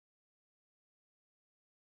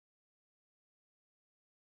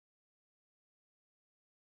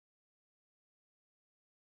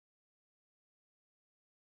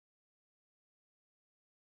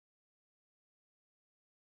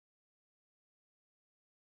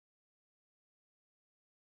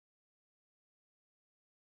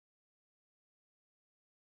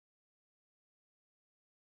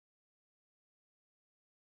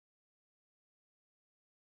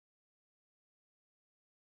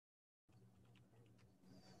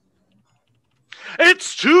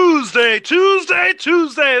It's Tuesday.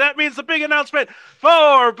 That means the big announcement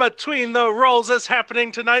for Between the Rolls is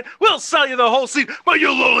happening tonight. We'll sell you the whole seat, but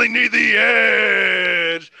you'll only need the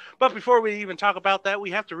edge. But before we even talk about that,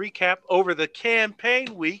 we have to recap over the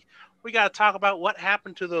campaign week. We got to talk about what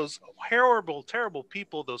happened to those horrible, terrible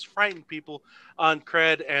people, those frightened people on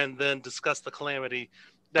Cred, and then discuss the calamity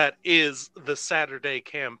that is the Saturday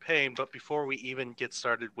campaign. But before we even get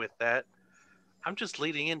started with that, I'm just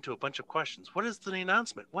leading into a bunch of questions. What is the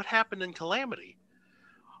announcement? What happened in Calamity?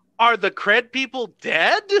 Are the Cred people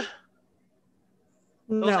dead?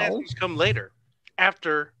 Those answers come later.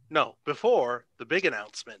 Before the big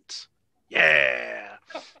announcement. Yeah.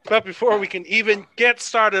 But before we can even get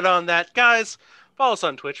started on that, guys, follow us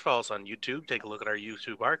on Twitch, follow us on YouTube, take a look at our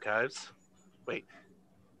YouTube archives. Wait.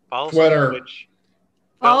 Follow us Twitter. on Twitch.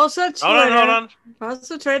 Follow us on Twitter. Hold on. Follow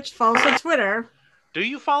us on Twitch. Follow us on Twitter. Do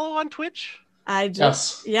you follow on Twitch? I do.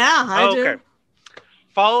 Yes. Yeah, I do. Okay.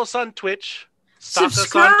 Follow us on Twitch. Stalk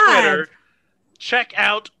Subscribe. us on Twitter. Check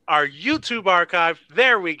out our YouTube archive.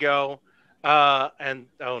 There we go. And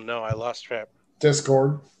oh no, I lost track.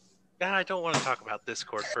 Discord. I don't want to talk about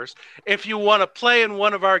Discord first. If you want to play in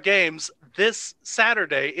one of our games, this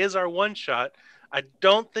Saturday is our one shot. I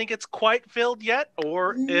don't think it's quite filled yet,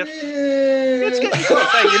 or if it's getting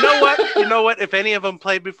close. Hey, you know what? If any of them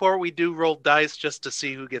played before, we do roll dice just to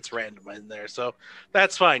see who gets random in there. So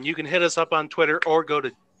that's fine. You can hit us up on Twitter or go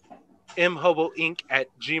to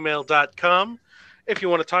mhoboinc@gmail.com. If you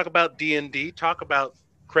want to talk about D&D, talk about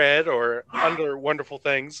Cred or other wonderful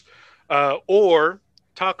things, or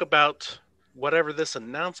talk about whatever this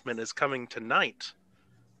announcement is coming tonight.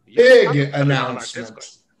 Big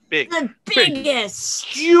announcement. The biggest.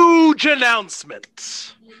 Huge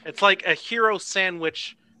announcement. It's like a hero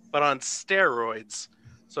sandwich, but on steroids.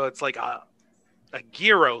 So it's like a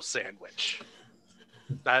gyro sandwich.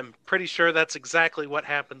 I'm pretty sure that's exactly what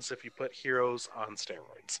happens if you put heroes on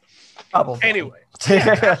steroids. Probably. Anyway,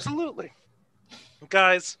 yeah, absolutely.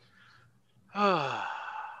 Guys,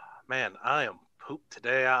 man, I am pooped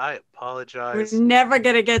today. I apologize. We're never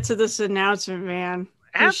going to get to this announcement, man.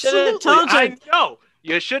 Absolutely. Told you. I know.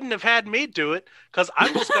 You shouldn't have had me do it, because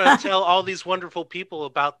I'm just going to tell all these wonderful people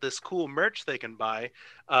about this cool merch they can buy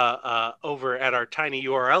over at our tiny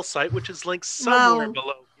URL site, which is linked somewhere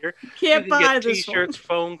below here. Can't you can buy get this T-shirts,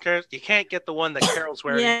 phone cares. You can't get the one that Carol's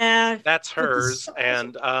wearing. Yeah, that's hers.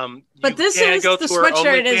 And but you this can is go the to her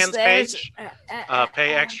sweatshirt. OnlyFans page.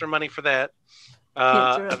 Pay extra money for that.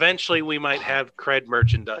 Eventually, we might have Cred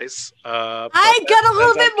merchandise. I got a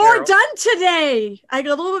little bit more done today. I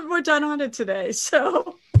got a little bit more done on it today,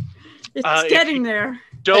 so it's getting there.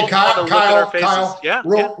 Don't Kyle, look at our faces. Kyle, yeah,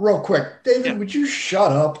 real quick. David, would you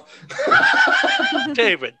shut up?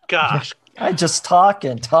 David, gosh. I just talk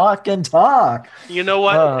and talk and talk. You know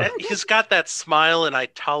what? He's got that smile, and I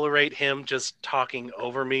tolerate him just talking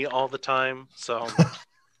over me all the time. So,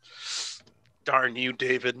 darn you,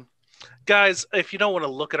 David. Guys, if you don't want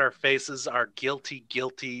to look at our faces, our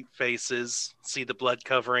guilty faces, see the blood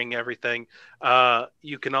covering everything,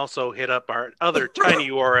 you can also hit up our other tiny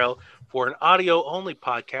URL for an audio-only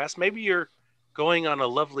podcast. Maybe you're going on a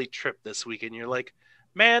lovely trip this week, and you're like,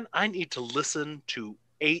 man, I need to listen to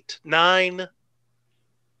 18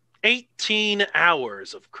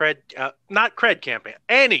 hours of Cred, not Cred campaign,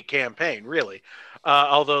 any campaign, really.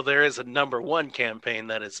 Although there is a number one campaign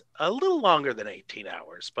that is a little longer than 18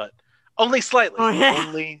 hours, but only slightly. Oh, yeah.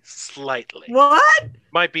 Only slightly. What?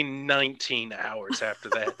 Might be 19 hours after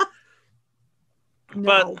that. No.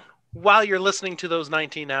 But while you're listening to those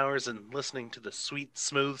 19 hours and listening to the sweet,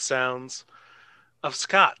 smooth sounds of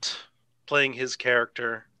Scott playing his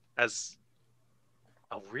character as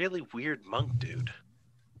a really weird monk dude,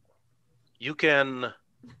 you can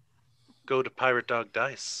go to Pirate Dog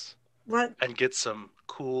Dice. What? And get some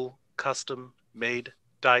cool custom-made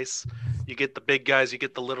dice. You get the big guys, you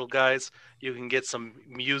get the little guys. You can get some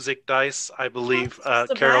music dice, I believe. Carol.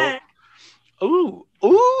 Bag. Ooh.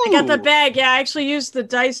 I got the bag. Yeah, I actually used the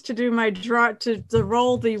dice to do my draw to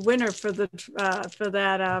roll the winner for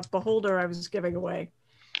that beholder I was giving away.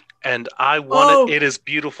 And I won it. It is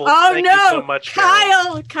beautiful. Oh, Thank no. you so much,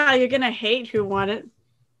 Carol. Kyle, you're gonna hate who won it.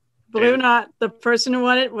 Believe it or not, the person who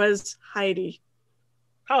won it was Heidi.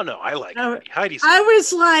 Oh, no, I like Heidi. Heidi's I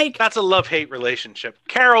was like... That's a love-hate relationship.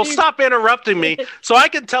 Carol, stop interrupting me so I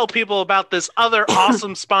can tell people about this other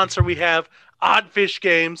awesome sponsor we have, Oddfish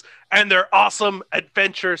Games, and their awesome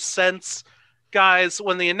Adventure Sense. Guys,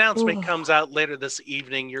 when the announcement comes out later this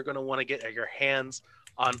evening, you're going to want to get your hands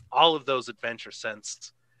on all of those Adventure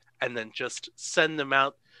Sense and then just send them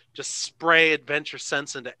out. Just spray Adventure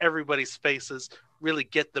Sense into everybody's faces. Really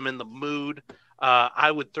get them in the mood. I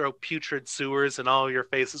would throw putrid sewers in all your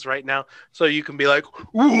faces right now so you can be like,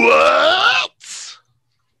 what?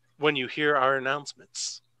 When you hear our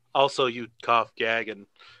announcements. Also, you'd cough, gag, and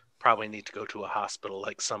probably need to go to a hospital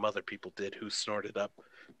like some other people did who snorted up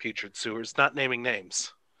putrid sewers. Not naming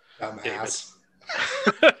names. Dumbass.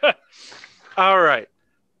 All right.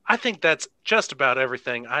 I think that's just about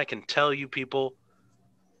everything I can tell you people.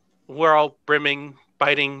 We're all brimming,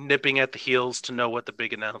 biting, nipping at the heels to know what the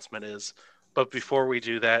big announcement is. But before we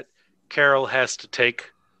do that, Carol has to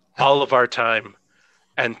take all of our time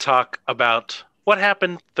and talk about what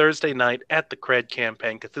happened Thursday night at the Cred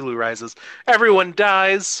campaign, Cthulhu Rises. Everyone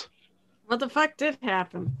dies. What the fuck did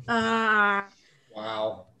happen? Wow.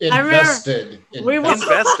 I remember Invested. we were-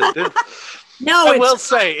 Invested. No, I will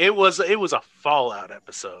say it was a Fallout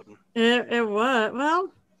episode. It was. Well,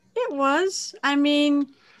 it was. I mean,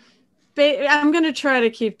 I'm going to try to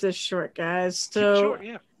keep this short, guys. So, Sure,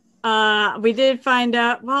 yeah. we did find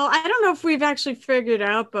out. Well, I don't know if we've actually figured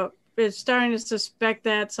out, but it's starting to suspect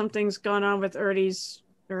that something's going on with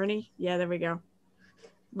Ernie. Yeah, there we go.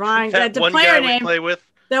 Wrong. That The one player guy name. we play with.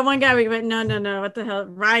 That one guy we went. No. What the hell?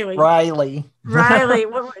 Riley. Riley.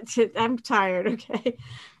 I'm tired. Okay.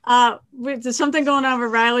 There's something going on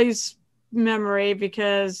with Riley's memory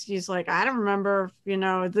because he's like, I don't remember,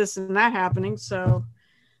 this and that happening. So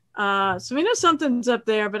we know something's up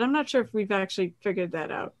there, but I'm not sure if we've actually figured that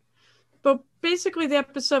out. But basically, the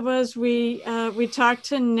episode was we talked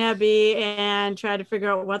to Nebby and tried to figure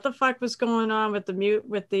out what the fuck was going on with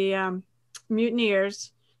the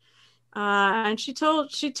mutineers. And she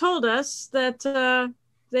told us that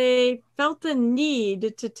they felt the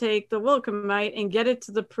need to take the Wilcomite and get it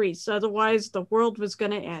to the priests. Otherwise, the world was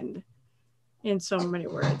going to end. In so many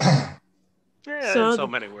words. Yeah, So- in so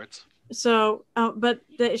many words. So, but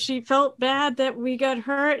she felt bad that we got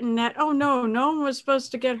hurt and that, oh no one was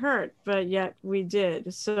supposed to get hurt, but yet we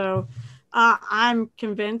did. So I'm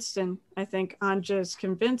convinced, and I think Anja is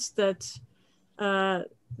convinced that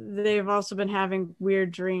they've also been having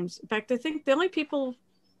weird dreams. In fact, I think the only people,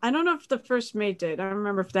 I don't know if the first mate did. I don't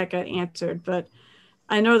remember if that got answered, but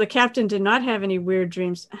I know the captain did not have any weird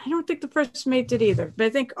dreams. I don't think the first mate did either, but I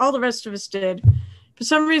think all the rest of us did. For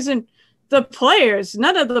some reason,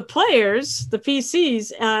 none of the players, the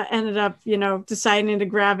PCs, ended up, deciding to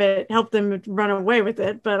grab it, help them run away with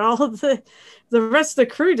it. But all of the rest of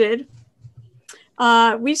the crew did.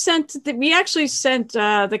 We actually sent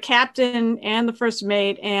the captain and the first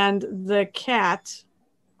mate and the cat.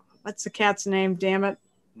 What's the cat's name? Damn it,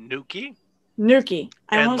 Nuki. Nuki.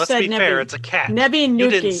 I And almost let's said be Nebby. fair, it's a cat. Nebby and You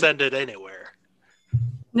Nuki. didn't send it anywhere.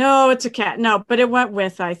 No, it's a cat. No, but it went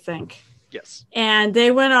with, I think. Yes. And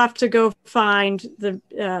they went off to go find the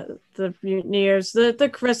mutineers, the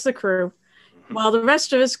rest of the crew, while the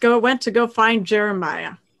rest of us went to go find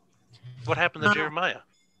Jeremiah. What happened to Jeremiah?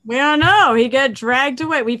 We don't know. He got dragged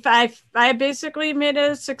away. I basically made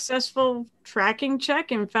a successful tracking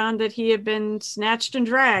check and found that he had been snatched and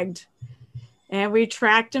dragged. And we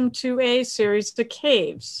tracked him to a series of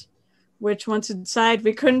caves, which once inside,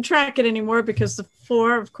 we couldn't track it anymore because the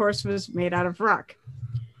floor, of course, was made out of rock.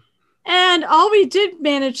 And all we did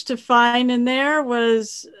manage to find in there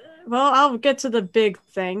was, well, I'll get to the big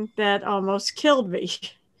thing that almost killed me.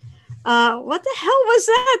 What the hell was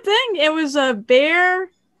that thing? It was a bear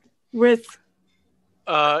with...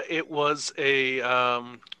 It was a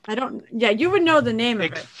you would know the name of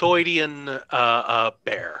it. Icthoidian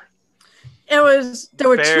bear. There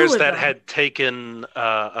were two Bears of that them. had taken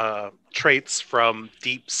traits from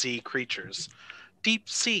deep sea creatures. Deep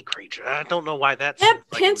sea creature. I don't know why that's They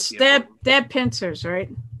had pincers, right?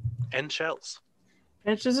 and shells.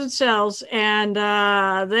 Pincers and shells, and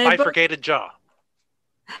Bifurcated jaw.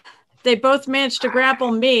 they both managed to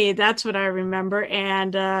grapple me. That's what I remember,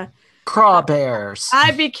 and Crawbears.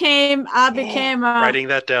 I became Writing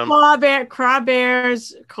that down. claw bear or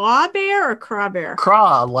crawbear?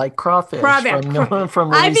 Craw, like crawfish Crawbear.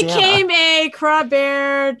 from I Louisiana. became a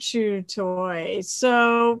crawbear chew toy.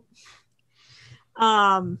 So,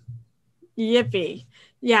 yippee.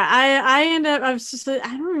 Yeah, I ended up,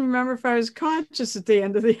 I don't remember if I was conscious at the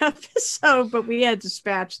end of the episode, but we had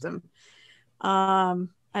dispatched them. I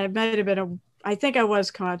might have been I think I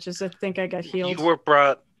was conscious. I think I got healed. You were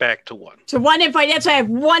brought back to one. To one hit point. That's why I have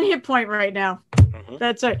 1 hit point right now. Mhm.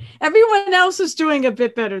 That's right. Everyone else is doing a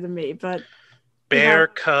bit better than me, but Bear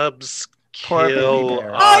cubs Poor baby kill.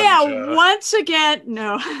 bear. oh yeah, Anja.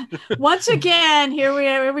 once again, here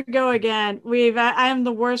we go again. I am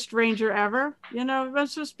the worst ranger ever. I'm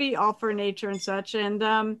supposed to be all for nature and such,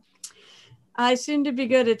 and I seem to be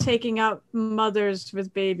good at taking out mothers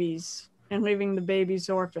with babies and leaving the babies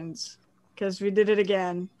orphans, because we did it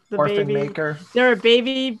again. The Orphan baby. Maker. There are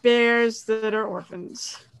baby bears that are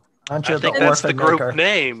orphans. Aren't I you think the that's the Orphan group Maker?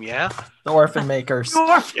 name, yeah? The Orphan Makers. The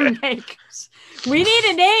orphan makers. We need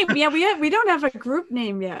a name. Yeah, we don't have a group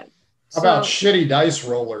name yet. How about shitty dice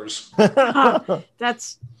rollers?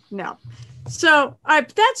 That's no. So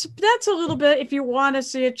that's a little bit. If you want to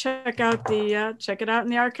see it, check it out in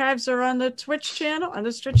the archives or on the Twitch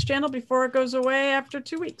channel before it goes away after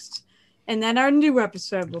 2 weeks, and then our new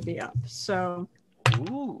episode will be up. So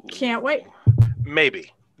Ooh. can't wait.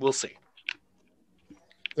 Maybe. We'll see.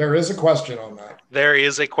 There is a question on that. There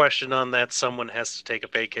is a question on that. Someone has to take a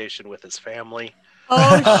vacation with his family.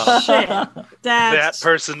 Oh shit! That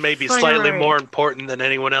person may be slightly right. more important than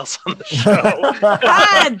anyone else on the show.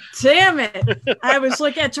 God damn it! I was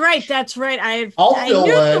like, that's right. I I'll knew fill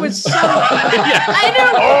there in. was some. I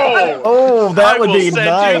knew. Oh, that would be I will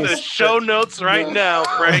send you the nice. show notes right now,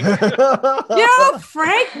 Frank. You know,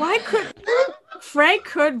 Frank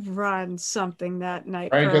could run something that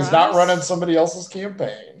night. Frank for is not us. running somebody else's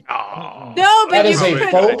campaign. Oh. No, but That you is a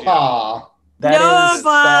could. faux pas.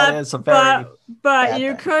 That is a very But bad you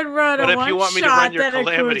thing. could run But a if one you want me to shot run your that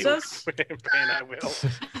calamity includes us. campaign, I will.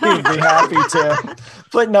 We'd be happy to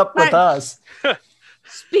putting up with Right. us.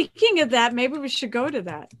 Speaking of that, maybe we should go to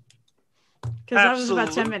that because that was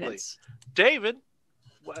about 10 Absolutely. minutes. David,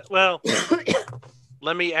 well,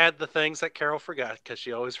 let me add the things that Carol forgot because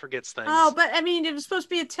she always forgets things. Oh, but I mean, it was supposed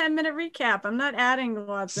to be a 10-minute recap. I'm not adding a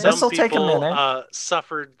lot of things. This'll Some take a people minute.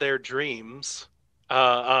 suffered their dreams.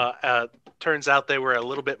 Turns out they were a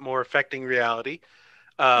little bit more affecting reality.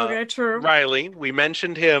 Okay, true. Riley, we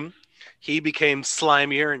mentioned him. He became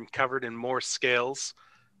slimier and covered in more scales,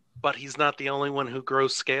 but he's not the only one who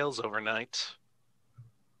grows scales overnight.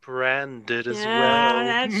 Bran did as well.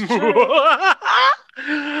 That's true.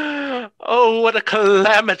 Oh, what a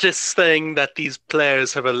calamitous thing that these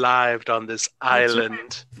players have arrived on this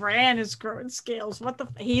island. Bran is growing scales. What the?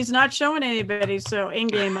 He's not showing anybody. So in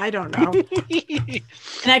game, I don't know. And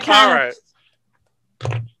I All kind of. right.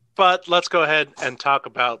 But let's go ahead and talk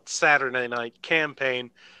about Saturday Night Campaign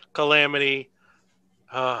Calamity.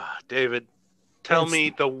 David, tell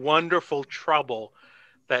me the wonderful trouble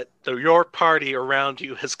that your party around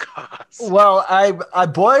you has caused. Well, I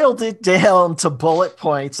boiled it down to bullet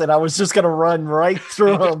points, and I was just going to run right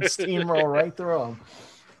through them, steamroll right through them.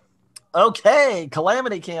 Okay,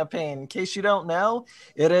 Calamity Campaign. In case you don't know,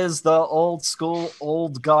 it is the old school,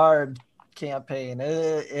 old guard campaign.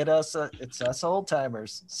 It's us old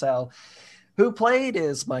timers. So, who played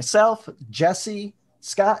is myself, Jesse,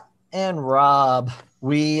 Scott, and Rob.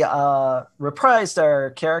 We reprised our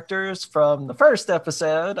characters from the first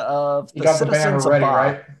episode of You the got the banner Citizens of ready, Bob.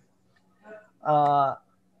 right? And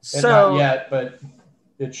So not yet, but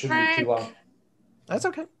it shouldn't be too long. that's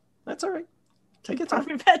okay. That's all right. Take your time.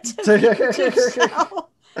 We've had to yourself.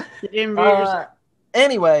 You didn't mute yourself.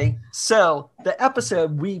 Anyway, so the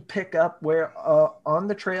episode we pick up where on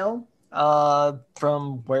the trail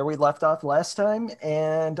from where we left off last time,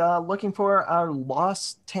 and looking for our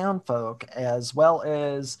lost townfolk, as well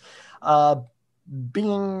as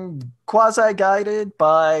being quasi-guided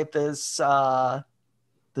by this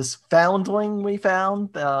this foundling we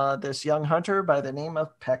found, this young hunter by the name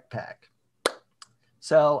of Peck Peck.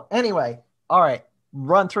 So anyway, all right,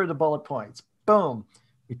 run through the bullet points. Boom.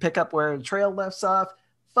 We pick up where the trail left off,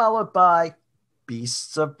 followed by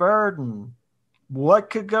Beasts of Burden. What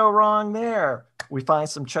could go wrong there? We find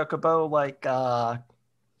some chocobo-like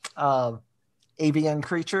avian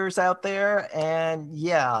creatures out there, and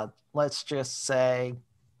yeah, let's just say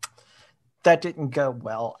that didn't go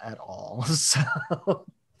well at all. So,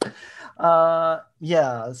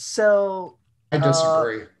 yeah, so... I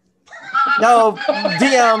disagree. No,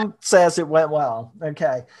 DM says it went well.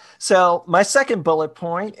 Okay. So my second bullet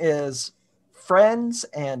point is friends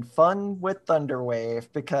and fun with Thunderwave,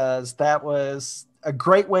 because that was a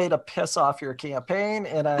great way to piss off your campaign,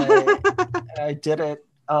 and I did it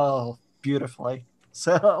beautifully.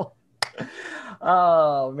 So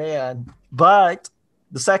oh man. But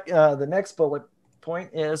the next bullet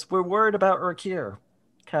point is we're worried about Rakir,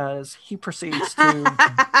 because he proceeds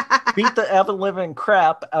to beat the ever-living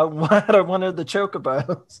crap out of one of the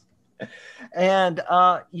chocobos. And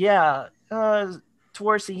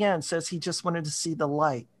towards the end says he just wanted to see the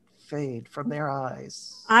light fade from their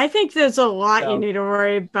eyes. I think there's a lot So- you need to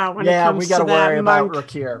worry about when it Yeah, comes we got to to that worry about monk.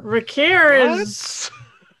 Rakir. Rakir is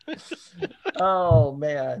Oh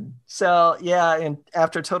man. So yeah, and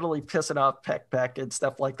after totally pissing off Peck Peck and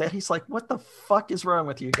stuff like that, he's like, what the fuck is wrong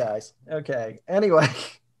with you guys? Okay. Anyway.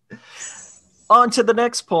 On to the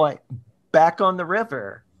next point. Back on the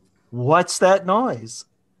river. What's that noise?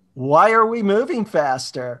 Why are we moving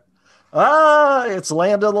faster? It's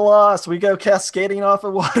Land of the Lost. We go cascading off a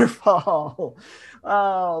waterfall.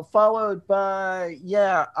 Followed by,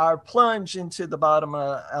 our plunge into the bottom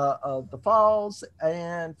of the falls.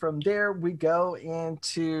 And from there, we go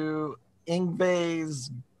into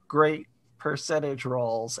Ingve's great percentage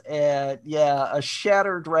rolls. And a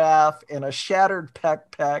shattered Raph and a shattered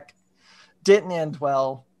Peck. Didn't end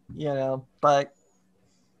well, but,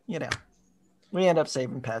 we end up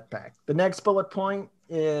saving Peck. The next bullet point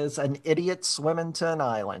is an idiot swimming to an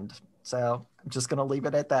island. So I'm just going to leave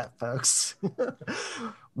it at that, folks.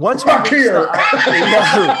 Once we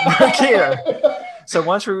So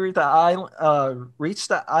once we reach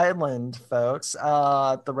the island, folks,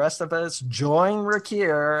 the rest of us join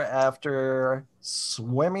Rakir after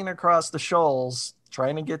swimming across the shoals,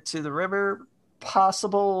 trying to get to the river.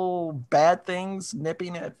 Possible bad things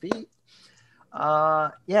nipping at feet.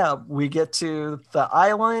 We get to the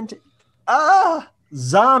island.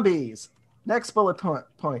 Zombies. Next bullet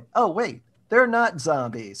point. Oh, wait. They're not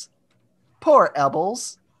zombies. Poor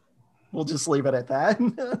Ebbles. We'll just leave it at that.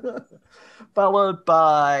 Followed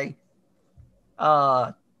by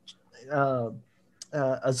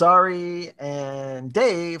Azari and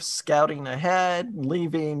Dave scouting ahead,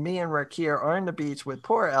 leaving me and Rakir on the beach with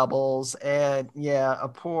poor Ebbles. And a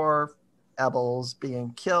poor Ebbles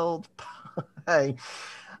being killed by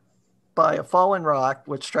a fallen rock,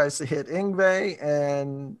 which tries to hit Ingve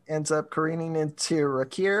and ends up careening into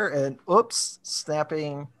Rakir and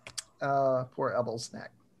snapping poor Ebel's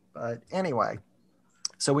neck. But anyway,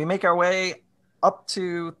 so we make our way up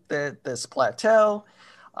to this plateau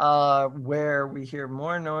where we hear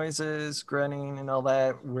more noises, grunting and all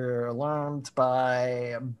that. We're alarmed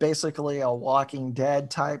by basically a Walking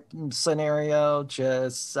Dead type scenario,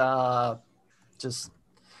 just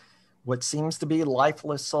what seems to be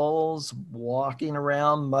lifeless souls walking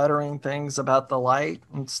around, muttering things about the light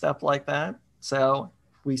and stuff like that. So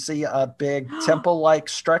we see a big temple-like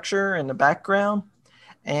structure in the background.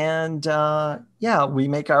 And we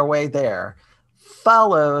make our way there.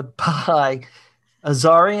 Followed by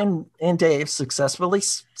Azari and Dave successfully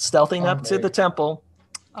stealthing up to the temple.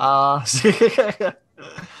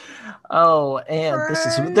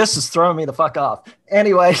 This is throwing me the fuck off.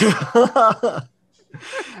 Anyway,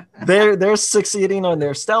 they're succeeding on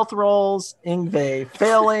their stealth rolls, Ingve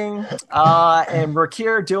failing, and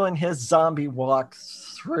Rakir doing his zombie walk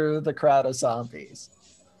through the crowd of zombies.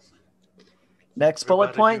 Next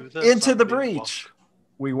bullet point, into the breach. Walk.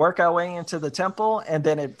 We work our way into the temple, and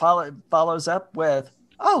then it follows up with,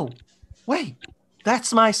 oh, wait,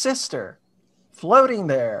 that's my sister floating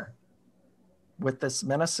there with this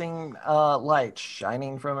menacing light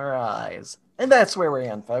shining from her eyes. And that's where we're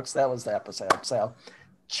in, folks. That was the episode. So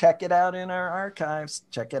check it out in our archives.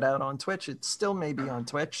 Check it out on Twitch. It still may be on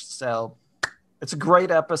Twitch. So it's a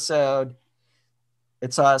great episode.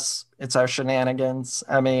 It's us. It's our shenanigans.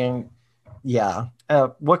 I mean,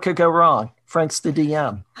 what could go wrong? Frank's the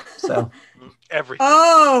DM. So everything.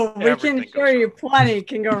 Oh, we can assure you plenty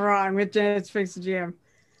can go wrong with Janet's Fix the GM.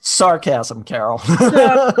 Sarcasm, Carol.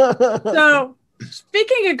 So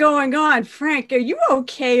speaking of going on, Frank, are you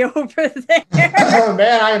okay over there? Oh,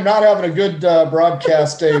 man, I am not having a good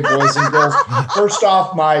broadcast day, boys and girls. First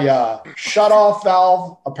off, my shut-off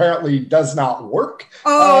valve apparently does not work.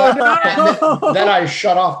 Oh, no. Then I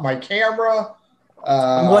shut off my camera.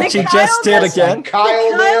 What you just did again?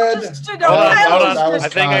 Kyle did. Hold on. I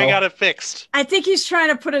think I got it fixed. I think he's trying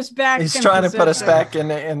to put us back. He's trying to put us back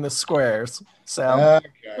in the squares. So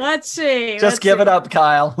let's see. Just give it up,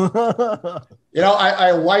 Kyle.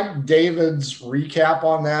 I like David's recap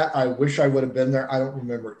on that. I wish I would have been there. I don't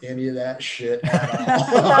remember any of that shit at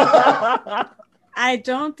all. I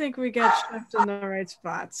don't think we got shipped in the right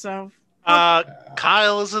spot. So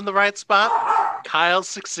Kyle is in the right spot. Kyle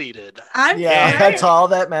succeeded. That's all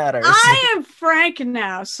that matters. I am Frank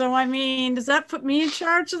now. So, I mean, does that put me in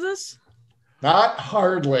charge of this? Not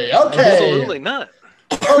hardly. Okay. Absolutely not.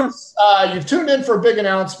 Folks, you've tuned in for a big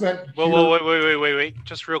announcement. Whoa, wait.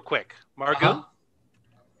 Just real quick. Margot?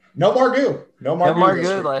 No Margot. No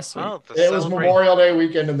Margot last week. It was Memorial Day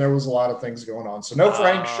weekend, and there was a lot of things going on. So no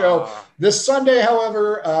Frank show. This Sunday,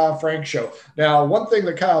 however, Frank show. Now, one thing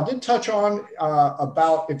that Kyle did touch on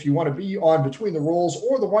about if you want to be on Between the Rules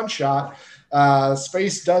or the One Shot,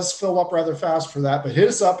 space does fill up rather fast for that. But hit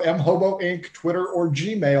us up, mhobo Inc., Twitter, or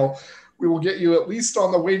Gmail. We will get you at least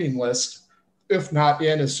on the waiting list, if not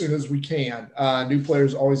in as soon as we can. New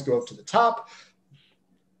players always go up to the top,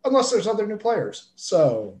 unless there's other new players.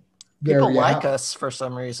 So people like us for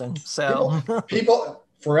some reason. So people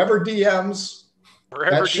forever DMs.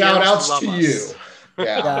 Shout outs to you.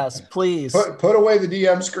 Yeah. Yes, please put away the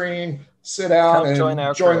DM screen. sit down and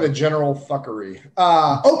join the general fuckery.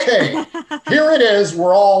 Okay, here it is.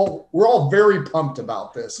 We're all very pumped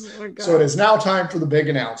about this. So it is now time for the big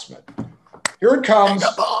announcement. Here it comes.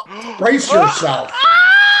 Brace yourself.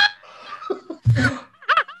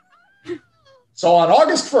 So on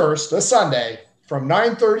August 1st, a Sunday, from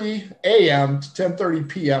 9:30 a.m. to 10:30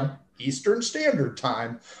 p.m. Eastern Standard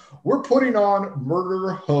Time, we're putting on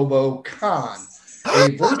Murder Hobo Con,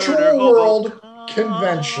 a virtual world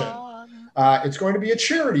convention. It's going to be a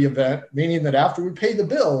charity event, meaning that after we pay the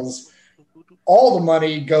bills, all the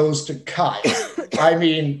money goes to Kyle. I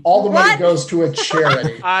mean, all the money goes to a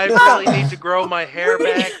charity. I really need to grow my hair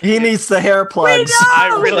back. He needs the hair plugs.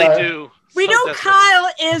 I really do. We know Kyle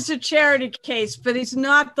is a charity case, but he's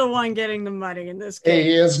not the one getting the money in this case.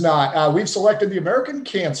 He is not. We've selected the American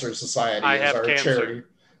Cancer Society as our charity.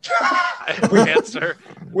 I have cancer.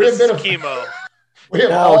 We have been chemo. We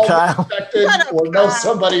have all affected or know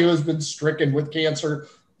somebody who has been stricken with cancer.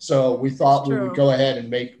 So we thought we would go ahead and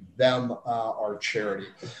make them our charity.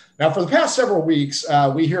 Now, for the past several weeks,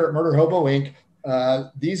 we here at Murder Hobo Inc.,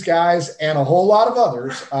 these guys and a whole lot of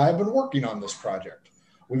others have been working on this project.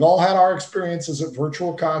 We've all had our experiences at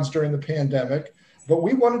virtual cons during the pandemic, but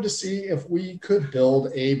we wanted to see if we could build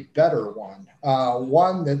a better one,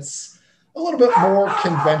 one that's a little bit more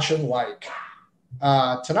convention-like.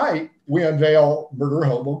 Tonight, we unveil Murder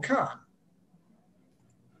Hobo Con.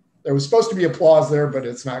 There was supposed to be applause there, but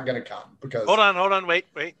it's not going to come because. Hold on, wait.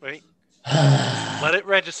 Let it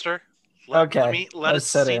register. Let it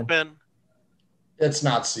seep in. It's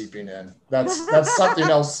not seeping in. That's something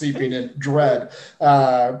else seeping in. Dread,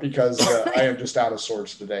 because I am just out of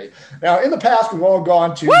sorts today. Now, in the past, we've all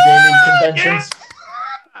gone to gaming conventions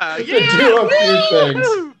to do a few things.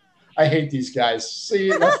 I hate these guys.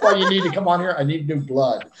 See, that's why you need to come on here. I need new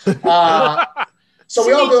blood. So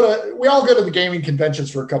we all go to the gaming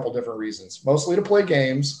conventions for a couple different reasons. Mostly to play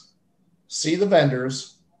games, see the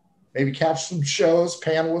vendors, maybe catch some shows,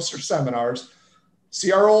 panelists, or seminars.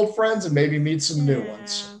 See our old friends and maybe meet some new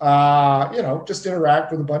ones. Just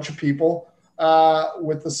interact with a bunch of people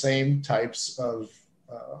with the same types of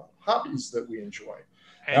hobbies that we enjoy.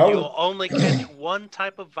 And you'll only catch one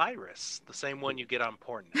type of virus, the same one you get on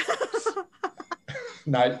porn networks.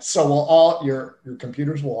 Nice. So your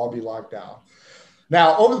computers will all be locked down.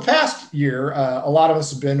 Now, over the past year, a lot of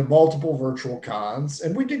us have been to multiple virtual cons,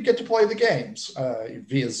 and we did get to play the games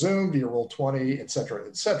via Zoom, via Roll20, et cetera,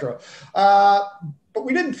 et cetera. But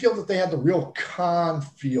we didn't feel that they had the real con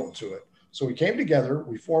feel to it. So we came together,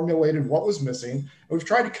 we formulated what was missing, and we've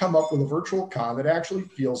tried to come up with a virtual con that actually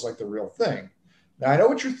feels like the real thing. Now, I know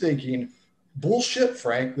what you're thinking. Bullshit,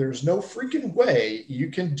 Frank. There's no freaking way you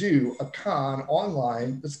can do a con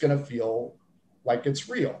online that's going to feel like it's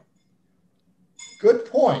real. Good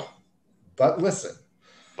point. But listen.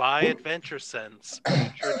 Buy Adventure Sense,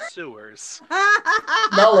 featured sewers,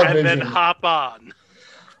 Television. and then hop on.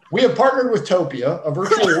 We have partnered with Topia, a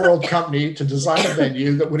virtual world company, to design a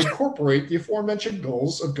venue that would incorporate the aforementioned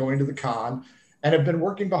goals of going to the con and have been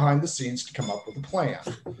working behind the scenes to come up with a plan.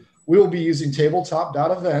 We will be using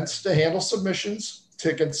tabletop.events to handle submissions,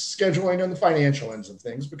 tickets, scheduling, and the financial ends of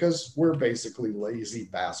things because we're basically lazy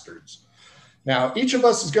bastards. Now, each of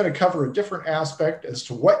us is going to cover a different aspect as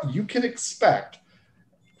to what you can expect.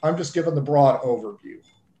 I'm just giving the broad overview.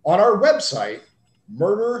 On our website,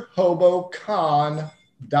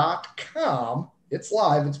 murderhobocon.com, it's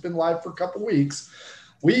live. It's been live for a couple weeks.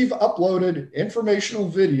 We've uploaded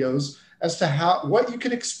informational videos as to what you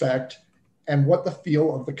can expect and what the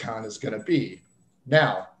feel of the con is going to be.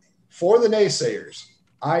 Now, for the naysayers,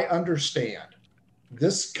 I understand.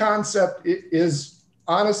 This concept is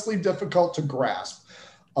honestly difficult to grasp.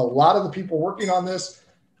 A lot of the people working on this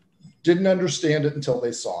didn't understand it until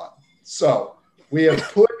they saw it. So we have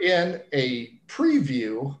put in a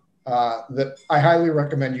preview that I highly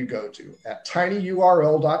recommend you go to at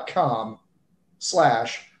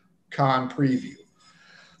tinyurl.com/con preview.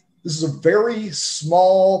 This is a very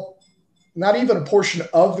small, not even a portion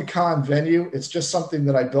of the con venue. It's just something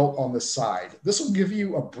that I built on the side. This will give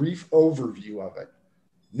you a brief overview of it.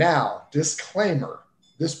 Now, disclaimer,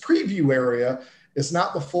 this preview area is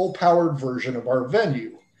not the full-powered version of our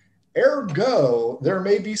venue. Ergo, there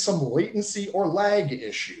may be some latency or lag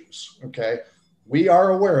issues, okay? We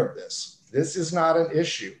are aware of this. This is not an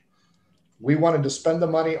issue. We wanted to spend the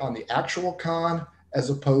money on the actual con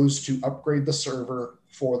as opposed to upgrade the server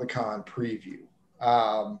for the con preview.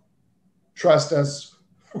 Trust us,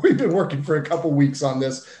 we've been working for a couple weeks on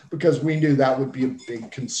this because we knew that would be a big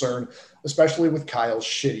concern, especially with Kyle's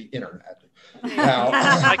shitty internet. Now,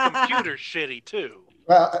 my computer's shitty too.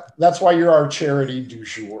 That's why you're our charity du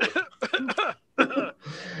jour.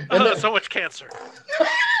 And so much cancer.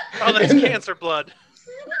 Oh, that's cancer blood.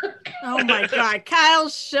 Oh my God, Kyle,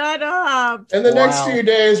 shut up. in the next few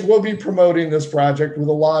days, we'll be promoting this project with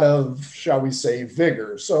a lot of, shall we say,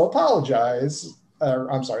 vigor. So apologies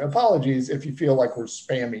if you feel like we're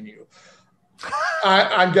spamming you.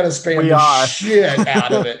 I'm going to spam the shit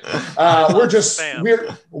out of it.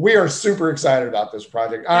 We are super excited about this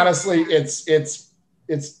project. Honestly, it's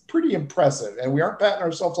pretty impressive, and we aren't patting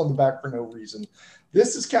ourselves on the back for no reason.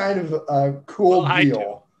 This is kind of a cool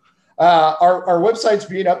deal. Our website's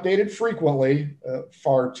being updated frequently,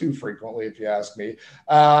 far too frequently, if you ask me,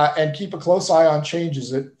 and keep a close eye on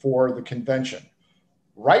changes for the convention.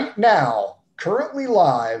 Right now, currently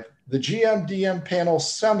live, the GMDM panel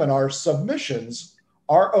seminar submissions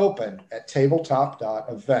are open at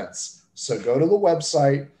tabletop.events. So go to the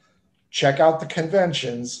website, check out the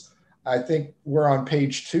conventions. I think we're on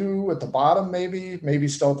page 2 at the bottom, maybe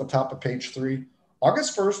still at the top of page 3.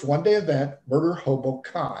 August 1st, one-day event, Murder Hobo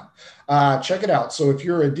Con. Check it out. So if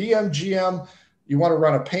you're a DM, GM, you want to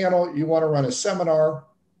run a panel, you want to run a seminar,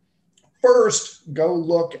 first, go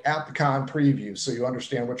look at the con preview so you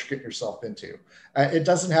understand what you're getting yourself into. It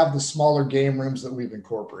doesn't have the smaller game rooms that we've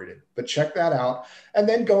incorporated, but check that out. And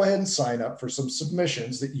then go ahead and sign up for some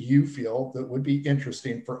submissions that you feel that would be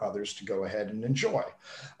interesting for others to go ahead and enjoy.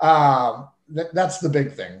 That's the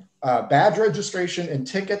big thing. Badge registration and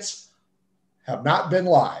tickets have not been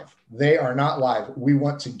live. They are not live. We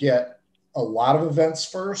want to get a lot of events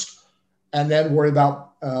first and then worry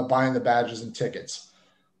about buying the badges and tickets.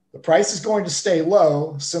 The price is going to stay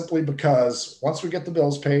low simply because once we get the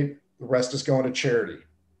bills paid, the rest is going to charity.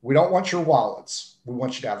 We don't want your wallets. We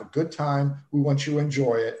want you to have a good time. We want you to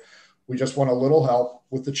enjoy it. We just want a little help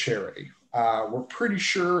with the charity. We're pretty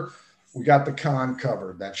sure we got the con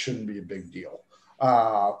covered. That shouldn't be a big deal.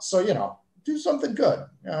 So, do something good.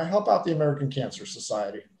 Help out the American Cancer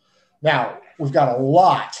Society. Now, we've got a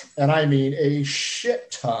lot, and I mean a shit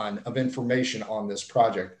ton of information on this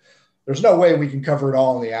project. There's no way we can cover it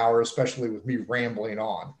all in the hour, especially with me rambling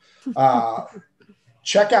on.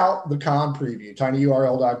 Check out the con preview,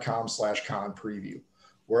 tinyurl.com/con preview.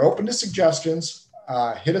 We're open to suggestions.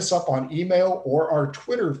 Hit us up on email or our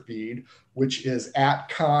Twitter feed, which is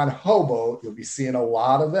 @conhobo. You'll be seeing a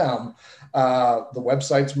lot of them. The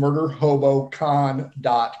website's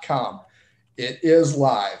murderhobocon.com. It is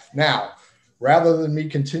live. Now, rather than me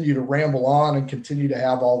continue to ramble on and continue to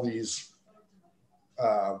have all these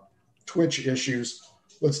Twitch issues,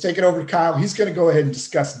 let's take it over to Kyle. He's going to go ahead and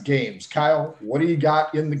discuss games. Kyle, what do you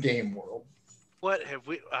got in the game world? What have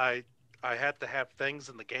we? I had to have things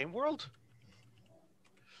in the game world?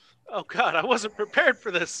 Oh God, I wasn't prepared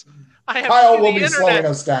for this. Kyle will be slowing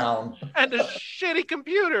us down. And a shitty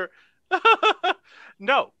computer.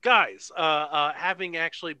 No, guys, having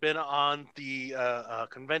actually been on the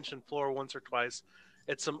convention floor once or twice,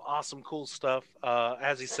 it's some awesome, cool stuff.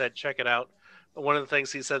 As he said, check it out. One of the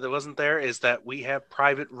things he said that wasn't there is that we have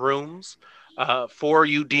private rooms for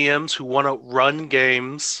you DMs who want to run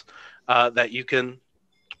games that you can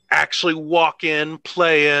actually walk in,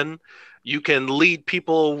 play in. You can lead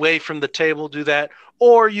people away from the table, do that.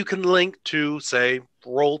 Or you can link to, say,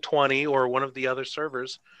 Roll20 or one of the other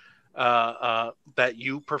servers that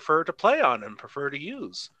you prefer to play on and prefer to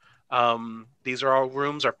use. These are all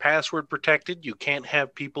rooms are password protected. You can't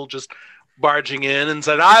have people just barging in and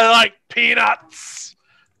said, "I like peanuts.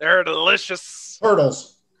 They're delicious."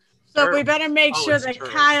 Turtles. So we better make sure that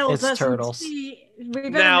Kyle doesn't see.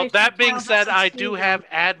 Now, that being said, I do have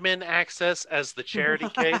admin access as the charity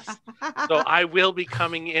case. So I will be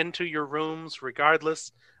coming into your rooms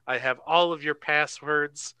regardless. I have all of your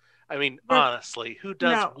passwords. I mean, honestly, who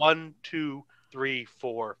does 1, 2, 3,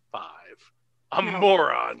 4, 5? A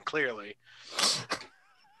moron, clearly.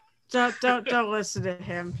 Don't listen to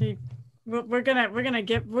him. We're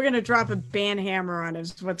gonna drop a ban hammer on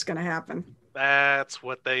is what's gonna happen. That's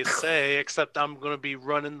what they say, except I'm going to be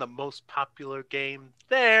running the most popular game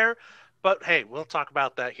there. But hey, we'll talk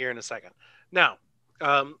about that here in a second. Now,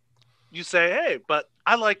 you say, hey, but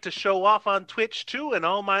I like to show off on Twitch too and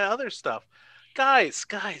all my other stuff. Guys,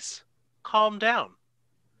 calm down.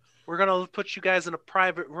 We're going to put you guys in a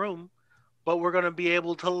private room, but we're going to be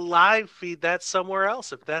able to live feed that somewhere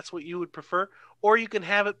else if that's what you would prefer. Or you can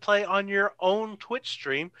have it play on your own Twitch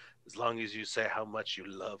stream. As long as you say how much you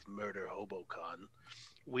love Murder Hobocon.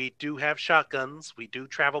 We do have shotguns. We do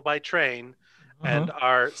travel by train. And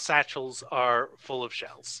our satchels are full of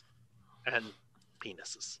shells. And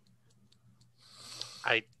penises.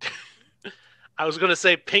 I was going to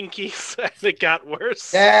say pinkies. And it got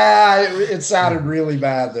worse. Yeah, it sounded really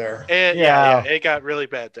bad there. Yeah, it got really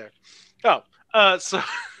bad there. So...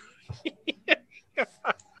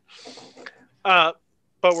 But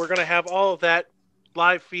we're going to have all of that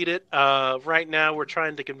live feed it. Right now, we're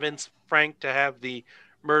trying to convince Frank to have the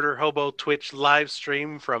Murder Hobo Twitch live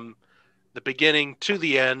stream from the beginning to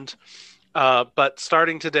the end. But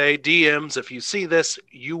starting today, DMs, if you see this,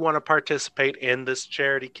 you want to participate in this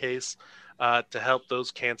charity case to help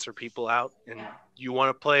those cancer people out, and you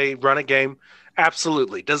want to run a game,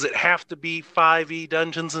 absolutely. Does it have to be 5e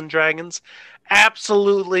Dungeons and Dragons?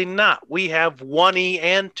 Absolutely not. We have 1e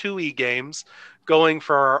and 2e games going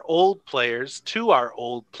for our old players, to our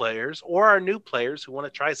old players, or our new players who want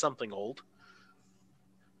to try something old.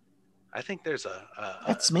 I think there's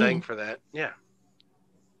a thing for that. Yeah.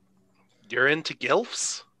 You're into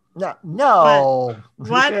GILFs? No.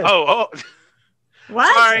 What? Oh.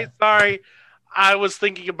 What? Sorry. I was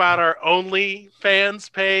thinking about our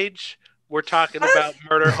OnlyFans page. We're talking about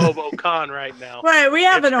Murder Hobo Con right now. Wait, we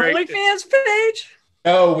have an OnlyFans page?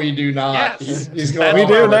 No, we do not. Yes. He's going. We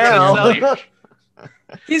do now.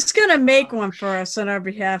 He's gonna make one for us on our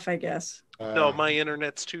behalf, I guess. No, my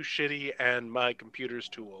internet's too shitty and my computer's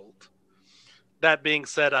too old. That being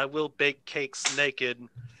said, I will bake cakes naked,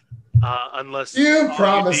 unless you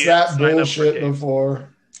promised that bullshit before.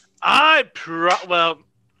 Well,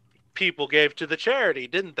 people gave to the charity,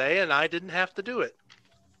 didn't they? And I didn't have to do it.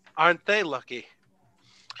 Aren't they lucky?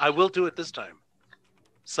 I will do it this time.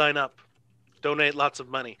 Sign up, donate lots of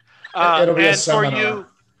money, It'll be a and seminar.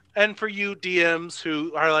 for you DMs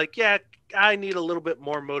who are like, yeah, I need a little bit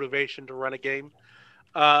more motivation to run a game.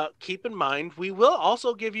 Keep in mind, we will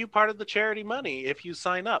also give you part of the charity money if you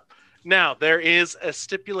sign up. Now, there is a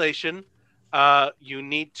stipulation. You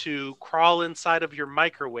need to crawl inside of your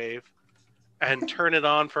microwave and turn it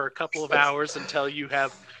on for a couple of hours until you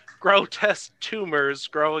have grotesque tumors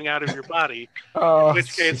growing out of your body. In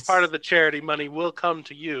which case, part of the charity money will come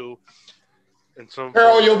to you. And so,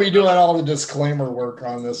 Carol, you'll be doing all the disclaimer work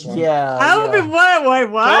on this one. Yeah. I'll be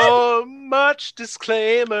what? so much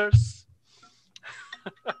disclaimers.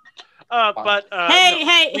 But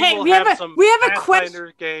Hey, will we have a question.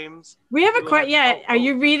 Pathfinder games. We have a We'll question. Yeah, have- are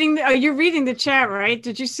you reading the chat, right?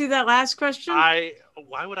 Did you see that last question? Why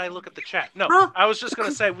would I look at the chat? No, Oh, I was just going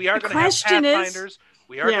to say we are the going to have question is- Pathfinders.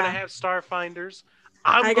 We are going to have Starfinders.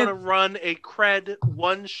 I'm going to run a cred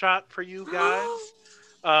one shot for you guys.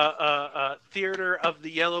 Theater of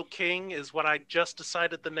the Yellow King is what I just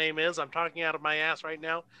decided the name is. I'm talking out of my ass right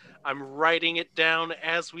now. I'm writing it down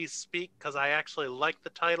as we speak because I actually like the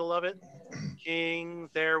title of it. King,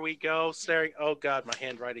 there we go. Staring. Oh God, my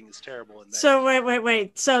handwriting is terrible in there. So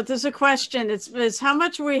wait. So there's a question. It's how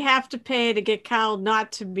much we have to pay to get Kyle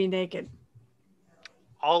not to be naked?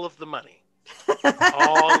 All of the money.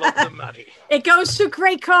 All of the money. It goes to a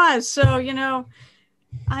great cause. So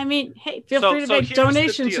I mean, hey, feel free to make here's the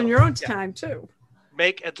donations deal. in your own time too.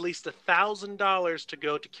 Make at least $1,000 to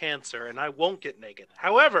go to cancer, and I won't get naked.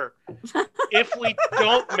 However, if we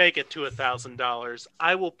don't make it to $1,000,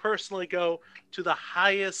 I will personally go to the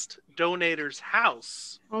highest donator's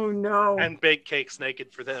house. Oh no! And bake cakes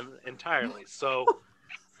naked for them entirely. So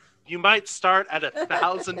you might start at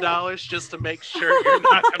 $1,000 just to make sure you're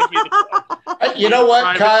not going to be the one. You know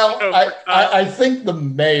what, Kyle? I I think the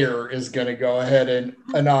mayor is going to go ahead and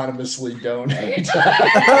anonymously donate.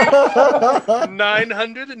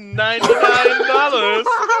 $999.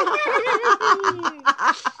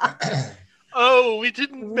 Oh, we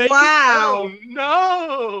didn't make it. Oh,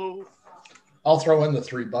 no. I'll throw in the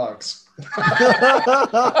 $3.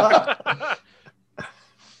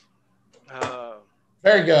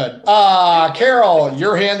 Very good. Carol,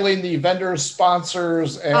 you're handling the vendors,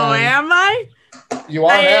 sponsors, and am I? You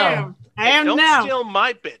are now. I am Don't now. steal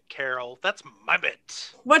my bit, Carol. That's my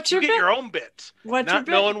bit. What's your you get bit? your own bit. What's not your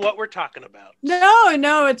bit? knowing what we're talking about.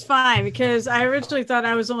 No, it's fine because I originally thought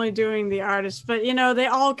I was only doing the artists, but they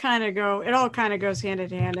all kind of go. It all kind of goes hand in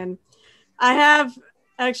hand, and I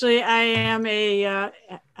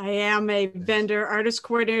am a vendor artist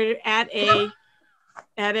coordinator at a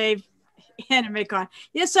Anime Con.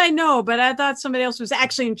 Yes, I know, but I thought somebody else was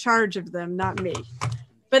actually in charge of them, not me.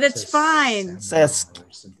 But it's fine.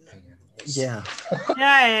 Yeah.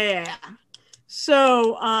 Yeah.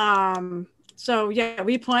 So yeah,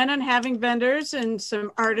 we plan on having vendors and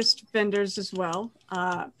some artist vendors as well.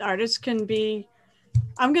 Artists can be,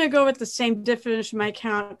 I'm going to go with the same definition my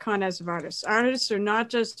con as of artists. Artists are not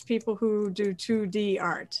just people who do 2D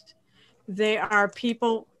art. They are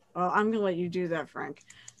people, I'm going to let you do that, Frank.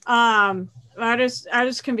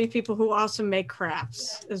 Artists can be people who also make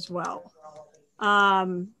crafts as well.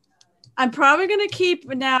 I'm probably going to keep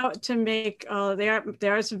now to make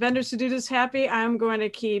there are some vendors who do this happy. I want to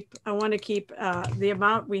keep the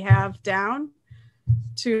amount we have down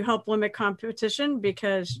to help limit competition,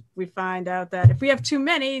 because we find out that if we have too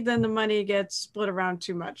many, then the money gets split around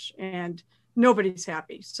too much and nobody's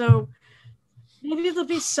happy. So maybe it'll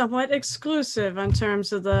be somewhat exclusive in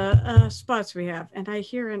terms of the spots we have. And I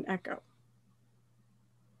hear an echo.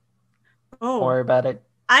 Oh, Don't worry about it.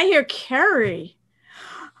 I hear Carrie.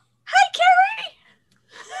 Hi, Carrie.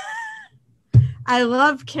 I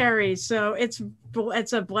love Carrie, so it's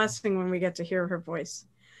a blessing when we get to hear her voice.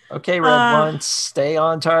 Okay, Red Ones, stay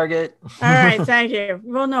on target. All right, thank you.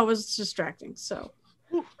 Well, no, it was distracting. So,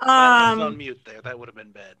 I was on mute there. That would have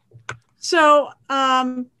been bad. So,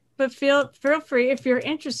 but feel free if you're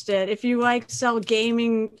interested. If you sell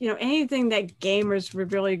gaming, anything that gamers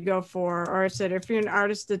would really go for, or if you're an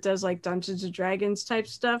artist that does like Dungeons and Dragons type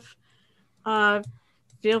stuff,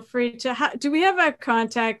 feel free to. Do we have a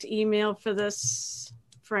contact email for this,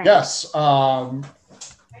 Frank? Yes.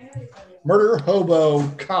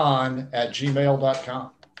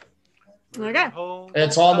 murderhobocon@gmail.com. Okay.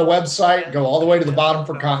 It's on the website. Go all the way to the bottom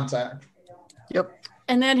for contact. Yep.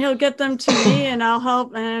 And then he'll get them to me, and I'll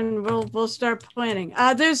help, and we'll start planning.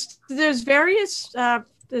 There's various we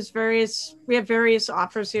have various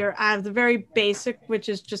offers here. I have the very basic, which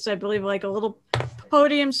is just, I believe, like a little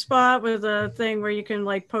podium spot with a thing where you can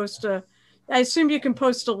post I assume you can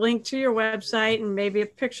post a link to your website and maybe a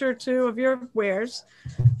picture or two of your wares.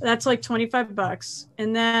 That's like $25.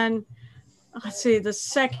 And then let's see, the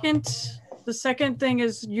second thing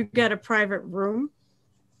is you get a private room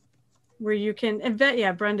where you can invest.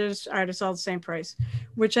 Yeah, Brenda's artists all the same price,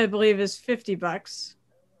 which I believe is $50.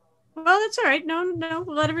 Well, that's all right. No,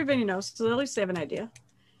 we'll let everybody know, so at least they have an idea.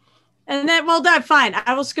 And then, well, that's fine.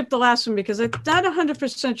 I will skip the last one because I'm not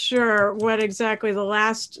 100% sure what exactly the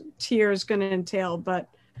last tier is going to entail. But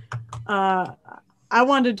I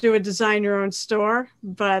want to do a design your own store,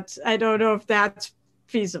 but I don't know if that's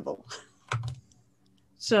feasible.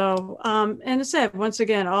 So, and I said, once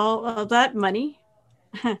again, all that money,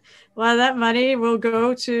 a lot of that money will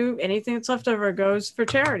go to anything that's left over goes for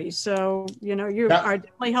charity. So, you are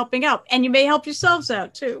definitely helping out, and you may help yourselves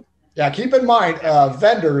out too. Yeah, keep in mind,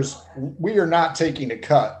 vendors, we are not taking a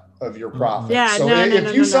cut of your profit. Yeah, so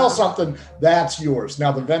if you sell something, that's yours.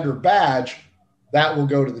 Now, the vendor badge, that will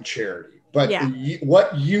go to the charity. But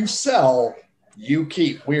what you sell, you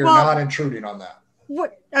keep. We are not intruding on that.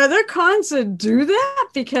 What are there cons that do that?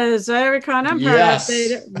 Because every con I'm part of,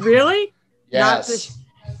 really? Yes.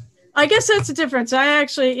 I guess that's the difference. I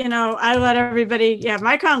actually, I let everybody. Yeah,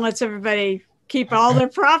 my con lets everybody keep all their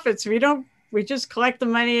profits. We just collect the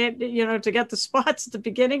money, to get the spots at the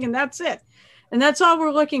beginning, and that's it. And that's all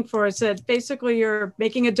we're looking for, is that basically you're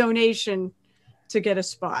making a donation to get a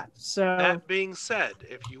spot. So that being said,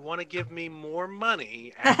 if you want to give me more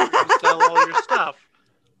money after you sell all your stuff,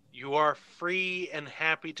 you are free and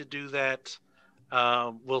happy to do that.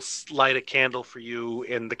 We'll light a candle for you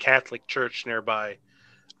in the Catholic church nearby.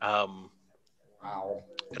 Wow.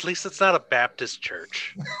 At least it's not a Baptist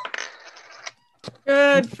church.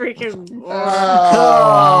 Good freaking Lord.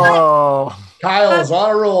 Kyle is on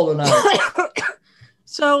a roll tonight.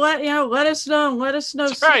 So let us know. Let us know.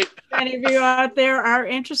 That's right. If any of you out there are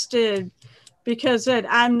interested, because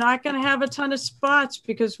I'm not going to have a ton of spots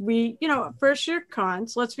because first year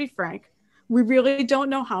cons, let's be frank, we really don't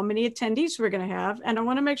know how many attendees we're going to have. And I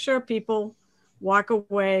want to make sure people walk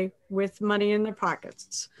away with money in their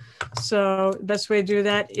pockets. So the best way to do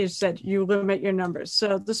that is that you limit your numbers.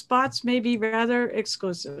 So the spots may be rather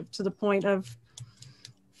exclusive to the point of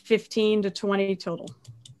 15 to 20 total.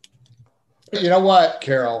 You know what,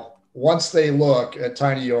 Carol? Once they look at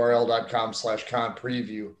tinyurl.com/con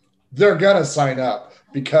preview, they're going to sign up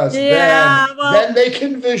because then they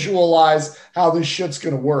can visualize how this shit's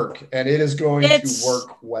going to work, and it is going to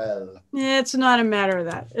work well. It's not a matter of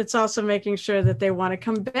that. It's also making sure that they want to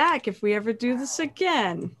come back if we ever do this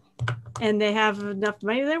again, and they have enough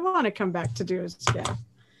money they want to come back to do this again.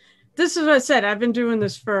 This is what I said. I've been doing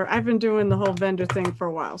the whole vendor thing for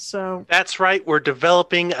a while. So that's right. We're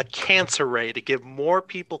developing a cancer ray to give more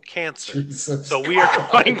people cancer. Jesus so we are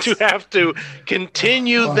going to have to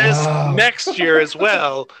continue this next year as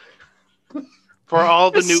well for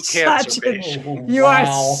all the new cancer patients. You are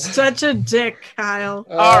such a dick, Kyle.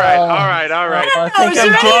 All right.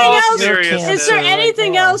 Is there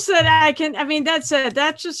anything else that I can? I mean, that's it.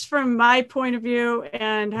 That's just from my point of view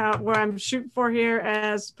and where I'm shooting for here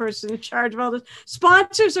as the person in charge of all this.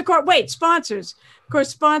 Sponsors, of course. Wait, sponsors. Of course,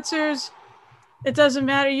 sponsors. It doesn't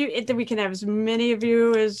matter. We can have as many of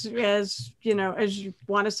you as you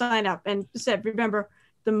want to sign up. And remember,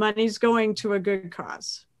 the money's going to a good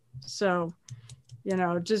cause. So.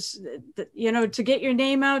 To get your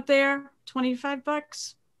name out there,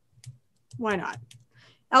 $25. Why not?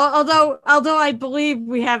 Although I believe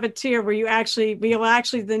we have a tier where we'll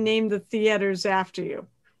actually name the theaters after you.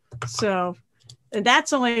 So, and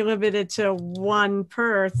that's only limited to one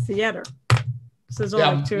per theater. So there's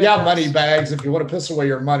only two. Yeah, money bags. If you want to piss away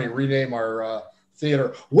your money, rename our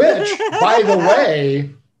theater, which, by the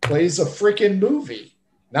way, plays a freaking movie.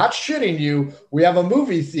 Not shitting you. We have a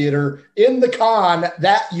movie theater in the con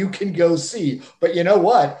that you can go see. But you know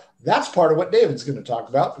what? That's part of what David's going to talk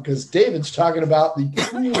about, because David's talking about the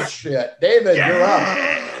cool shit. David, you're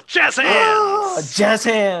up. Jazz hands. Oh, jazz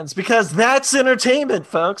hands, because that's entertainment,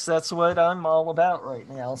 folks. That's what I'm all about right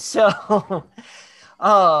now. So,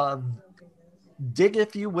 dig,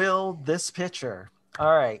 if you will, this picture.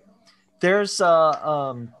 All right. There's,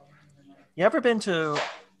 you ever been to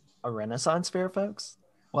a Renaissance fair, folks?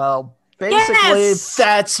 Well, basically,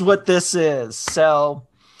 that's what this is. So,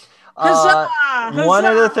 Huzzah! Huzzah! One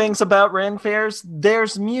of the things about Ren fairs,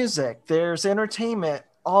 there's music, there's entertainment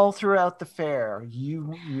all throughout the fair.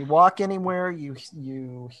 You walk anywhere,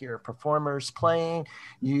 you hear performers playing,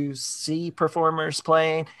 you see performers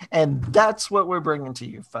playing, and that's what we're bringing to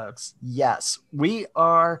you, folks. Yes, we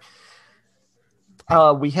are.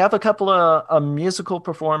 We have a couple of musical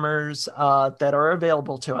performers that are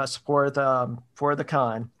available to us for the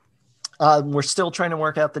con. We're still trying to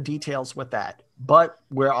work out the details with that, but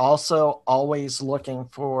we're also always looking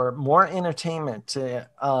for more entertainment to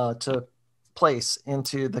place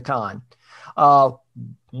into the con.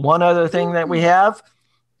 One other thing that we have,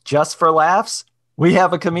 just for laughs, we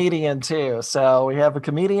have a comedian too. So we have a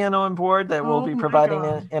comedian on board that will be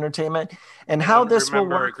providing entertainment. And how this will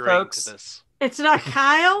work, folks. It's not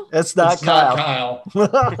Kyle? It's not Kyle.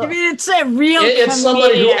 I mean, it's a real It's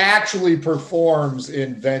somebody who actually performs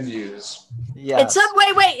in venues. Yeah. It's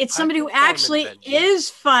somebody who actually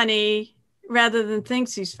is funny rather than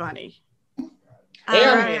thinks he's funny.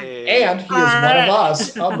 And he is one of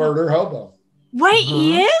us, a murder hobo. Wait,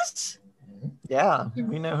 he is? Yeah,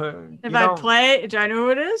 we know who. If I play, do I know who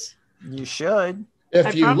it is? You should.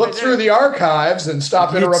 If you look through the archives and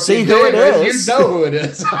stop interrupting see who it David, is. you'd know who it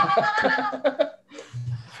is.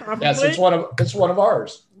 Yes, it's one of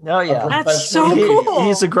ours. Oh yeah, that's so cool.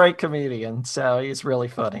 He's a great comedian, so he's really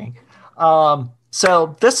funny.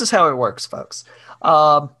 So this is how it works, folks.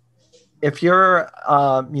 If you're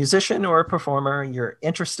a musician or a performer, you're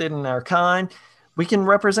interested in our con, we can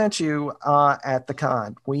represent you at the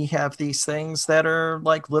con. We have these things that are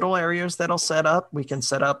like little areas that'll set up. We can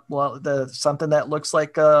set up something that looks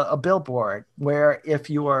like a billboard, where if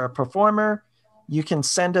you are a performer, you can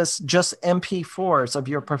send us just MP4s of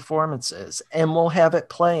your performances, and we'll have it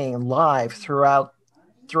playing live throughout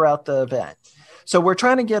the event. So we're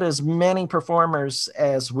trying to get as many performers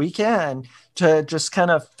as we can to just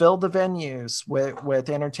kind of fill the venues with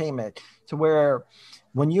entertainment, to where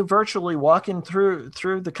when you virtually walk in through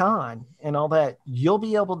the con and all that, you'll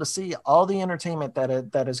be able to see all the entertainment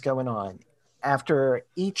that is going on. After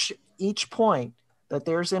each point that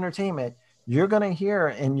there's entertainment, you're going to hear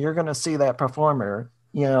and you're going to see that performer,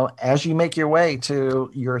 as you make your way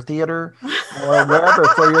to your theater or wherever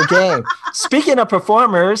for your game. Speaking of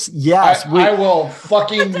performers, yes. I will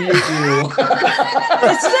fucking mute you. Is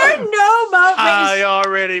there no mouthpiece? I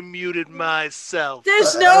already muted myself.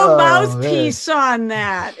 There's no mouthpiece on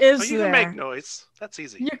that, is there? You can make noise. That's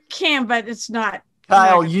easy. You can, but it's not.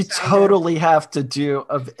 Kyle, you totally have to do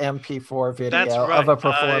an MP4 video of a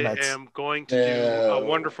performance. I am going to do a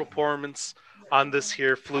wonderful performance on this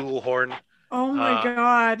here flugelhorn. Oh my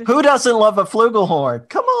God. Who doesn't love a flugelhorn?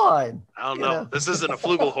 Come on. I don't know. This isn't a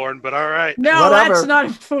flugelhorn, but all right. No, whatever. That's not a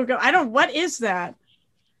flugelhorn. What is that?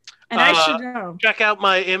 And I should know. Check out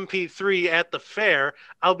my MP3 at the fair.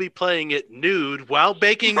 I'll be playing it nude while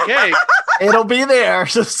baking cake. It'll be there.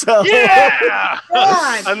 So. Yeah!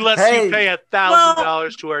 Unless you pay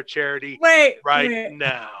 $1,000 to our charity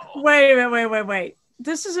now. Wait.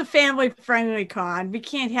 This is a family-friendly con. We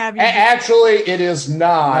can't have you. Actually, it is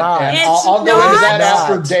not. And I'll go into that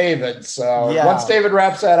after David. So once David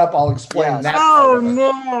wraps that up, I'll explain that. Oh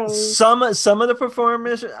no! Some of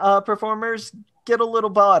the performers get a little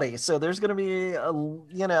body, so there's going to be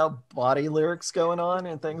body lyrics going on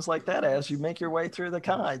and things like that as you make your way through the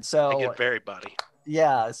con. So I get very body.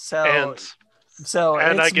 Yeah.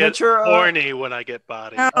 And I get horny when I get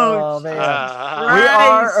body. Oh man, we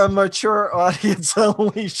are a mature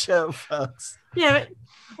audience-only show, folks. Yeah, it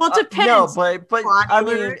depends. No, but I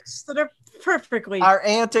mean, that are perfectly. Our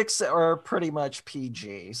antics are pretty much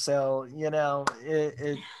PG, so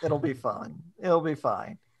it'll be fun. It'll be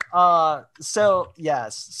fine.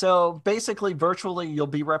 So basically virtually you'll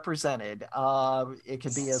be represented. It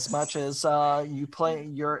could be as much as you play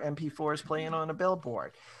your MP4 is playing on a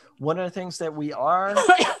billboard. one of the things that we are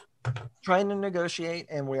trying to negotiate,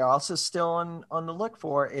 and we're also still on the look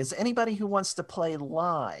for, is anybody who wants to play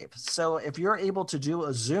live. So if you're able to do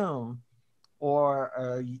a Zoom or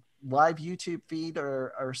a live YouTube feed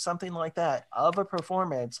or something like that of a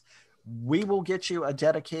performance, we will get you a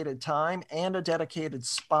dedicated time and a dedicated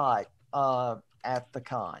spot at the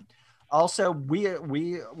con. Also, we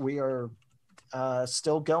are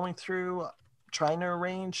still going through trying to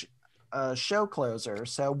arrange a show closer,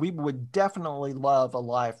 so we would definitely love a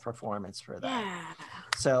live performance for that. Yeah.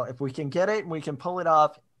 So if we can get it and we can pull it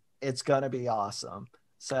off, it's gonna be awesome.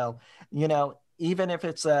 So, you know, even if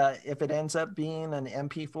it ends up being an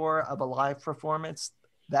MP4 of a live performance,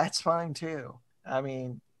 that's fine too. I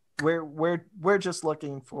mean, we're just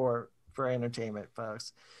looking for entertainment,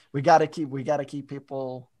 folks. We got to keep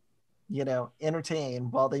people, you know,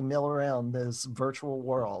 entertained while they mill around this virtual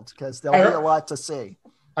world, because there'll be a lot to see.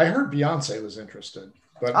 I heard Beyonce was interested,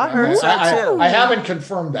 but I heard so too. I haven't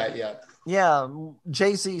confirmed that yet. Yeah,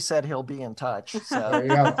 Jay-Z said he'll be in touch. So there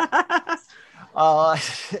you go.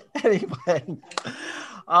 Anyway,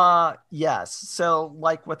 yes. So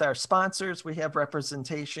like with our sponsors, we have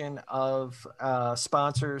representation of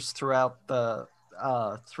sponsors throughout the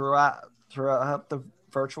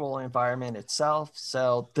virtual environment itself.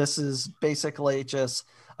 So this is basically just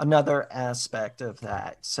another aspect of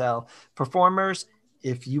that. So performers,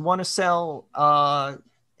 if you want to sell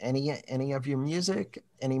any of your music,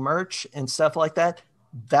 any merch and stuff like that,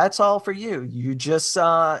 that's all for you. You just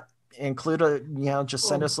include just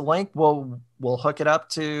send us a link. We'll hook it up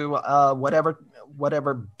to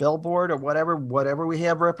whatever billboard or whatever we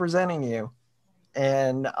have representing you,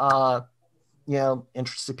 and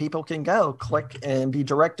interested people can go click and be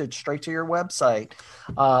directed straight to your website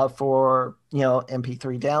for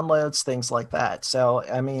MP3 downloads, things like that. So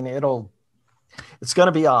I mean, it's going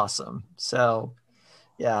to be awesome. So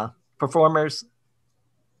yeah, performers,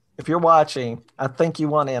 if you're watching, I think you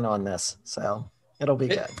want in on this, so it'll be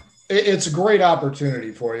good. It's a great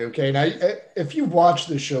opportunity for you. Okay, now if you've watched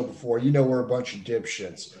this show before, you know we're a bunch of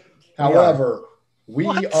dipshits. However, we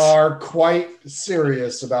are quite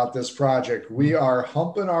serious about this project. We are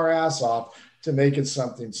humping our ass off to make it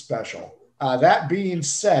something special. That being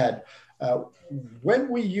said, when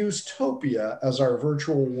we use Topia as our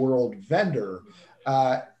virtual world vendor,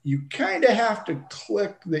 you kind of have to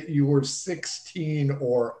click that you were 16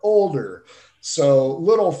 or older. So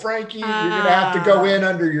little Frankie, you're going to have to go in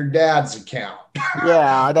under your dad's account.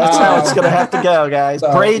 Yeah, that's how it's going to have to go, guys.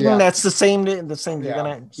 So, Braden, that's the same. You're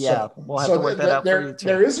going to, we'll have to work that out for you too.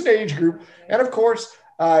 There is an age group. And of course,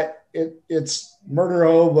 it's Murder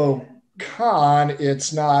Hobo Con.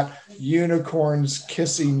 It's not unicorns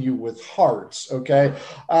kissing you with hearts. Okay.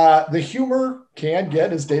 The humor can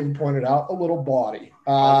get, as David pointed out, a little bawdy.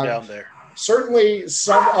 Down there. Certainly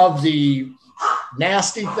some of the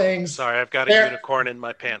nasty things. Sorry, I've got a unicorn in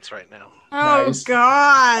my pants right now. Oh, nice.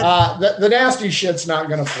 God. The nasty shit's not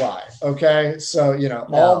going to fly. Okay. So,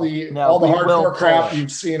 all the hardcore crap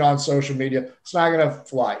you've seen on social media, it's not going to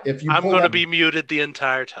fly. I'm going to be muted the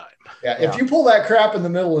entire time. Yeah. If you pull that crap in the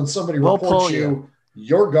middle and somebody reports you,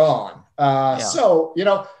 you're gone. So,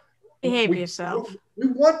 behave yourself. We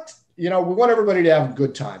want everybody to have a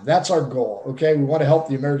good time. That's our goal. Okay. We want to help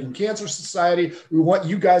the American Cancer Society. We want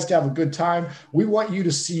you guys to have a good time. We want you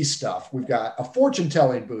to see stuff. We've got a fortune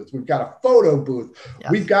telling booth. We've got a photo booth. Yes.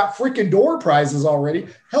 We've got freaking door prizes already.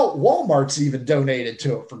 Hell, Walmart's even donated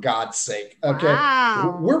to it, for God's sake. Okay.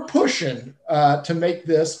 Wow. We're pushing to make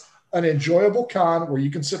this an enjoyable con where you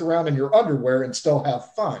can sit around in your underwear and still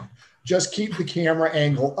have fun. Just keep the camera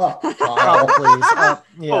angle up, Kyle. Please.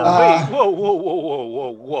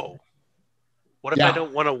 Whoa. What if I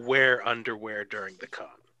don't want to wear underwear during the con?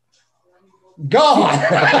 God.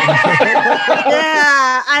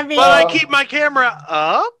 Yeah, I mean. But I keep my camera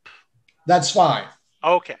up? That's fine.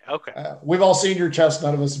 Okay. We've all seen your chest.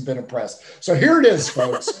 None of us have been impressed. So here it is,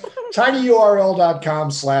 folks.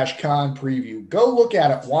 tinyurl.com/con preview. Go look at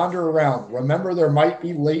it. Wander around. Remember, there might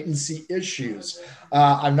be latency issues.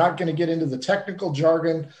 I'm not going to get into the technical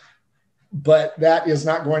jargon, but that is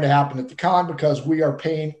not going to happen at the con because we are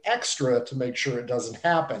paying extra to make sure it doesn't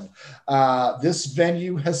happen. This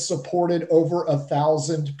venue has supported over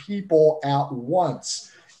 1,000 people at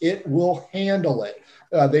once. It will handle it.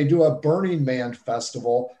 They do a Burning Man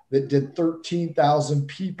festival that did 13,000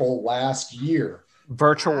 people last year.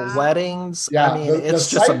 Virtual weddings. Yeah, I mean, it's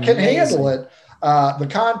the just site amazing. can handle it. The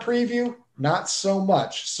con preview, not so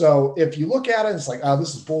much. So if you look at it, it's like, oh,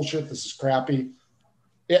 this is bullshit. This is crappy.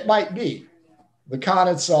 It might be. The con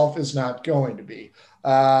itself is not going to be.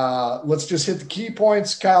 Let's just hit the key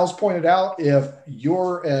points. Kyle's pointed out, if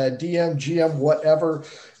you're a DM, GM, whatever,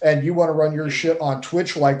 and you want to run your shit on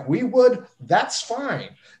Twitch like we would, that's fine.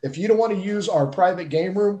 If you don't want to use our private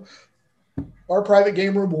game room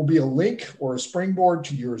will be a link or a springboard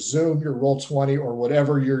to your Zoom, your Roll20, or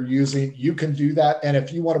whatever you're using. You can do that. And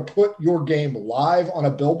if you want to put your game live on a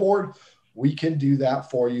billboard, we can do that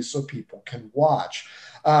for you so people can watch.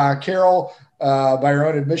 Carol, by your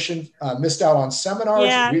own admission, missed out on seminars.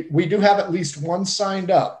 Yeah. We do have at least one signed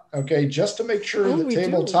up, okay, just to make sure that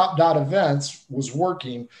tabletop.events was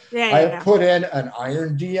working. I have put in an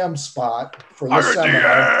Iron DM spot for the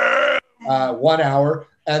seminar, 1 hour,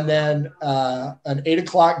 and then an 8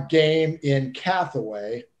 o'clock game in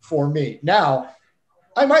Cathaway for me. Now,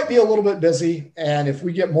 I might be a little bit busy, and if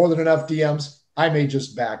we get more than enough DMs, I may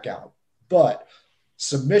just back out. But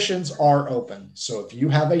submissions are open. So if you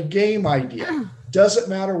have a game idea, doesn't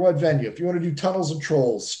matter what venue, if you want to do Tunnels and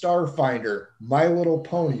Trolls, Starfinder, My Little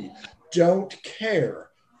Pony, don't care.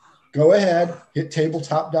 Go ahead, hit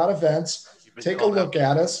tabletop.events, take a look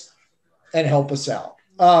at us, and help us out.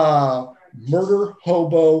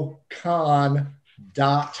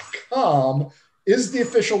 MurderHoboCon.com is the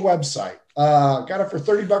official website. Got it for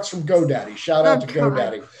 $30 from GoDaddy. Shout out to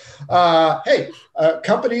GoDaddy. Hey,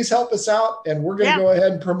 companies help us out, and we're going to go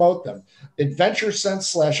ahead and promote them. Adventure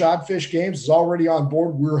Sense / Oddfish Games is already on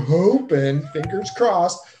board. We're hoping, fingers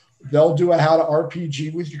crossed, they'll do a How to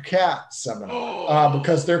RPG with Your Cat seminar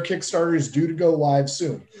because their Kickstarter is due to go live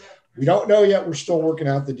soon. We don't know yet. We're still working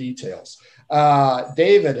out the details.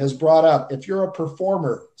 David has brought up, if you're a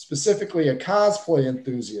performer, specifically a cosplay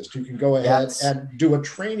enthusiast, you can go ahead and do a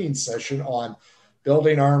training session on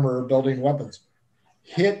building armor, building weapons.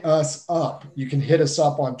 Hit us up. You can hit us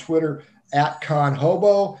up on Twitter at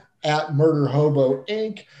ConHobo, at Murder Hobo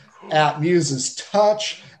Inc., at Muses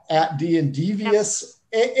Touch, at DNDevious.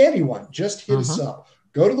 Anyone, just hit us up.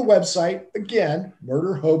 Go to the website, again,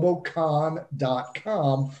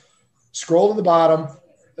 murderhobocon.com. Scroll to the bottom.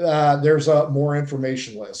 There's a more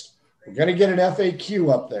information list. We're going to get an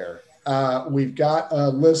FAQ up there. We've got a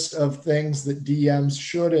list of things that DMs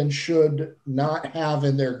should and should not have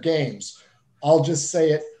in their games. I'll just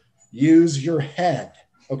say it. Use your head.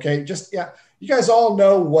 Okay. You guys all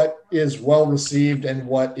know what is well received and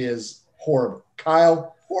what is horrible.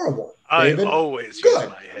 Kyle, horrible. David, I always good.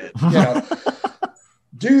 Use my head.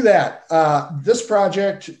 Do that. This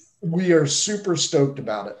project, we are super stoked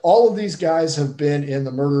about it. All of these guys have been in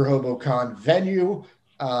the Murder HoboCon venue.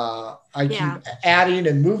 I keep adding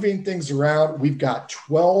and moving things around. We've got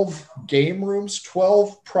 12 game rooms,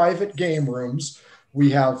 12 private game rooms.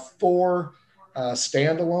 We have 4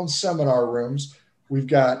 standalone seminar rooms. We've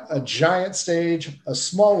got a giant stage, a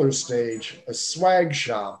smaller stage, a swag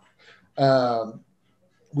shop.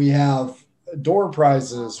 We have door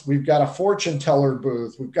prizes. We've got a fortune teller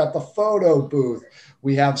booth. We've got the photo booth.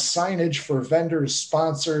 We have signage for vendors,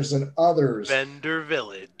 sponsors, and others. Vendor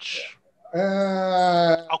Village.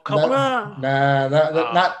 Come on.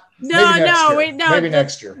 Not. Maybe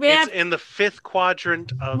next year. It's in the 5th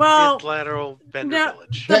quadrant of 5th lateral Vendor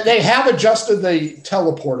Village. They have adjusted the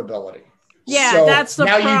teleportability. Yeah, so that's the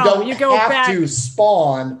now problem. You don't have to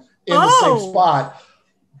spawn in the same spot.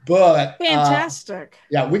 But fantastic.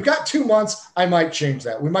 We've got 2 months. I might change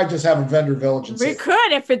that. We might just have a vendor village. And we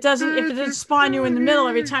could if it doesn't spawn you in the middle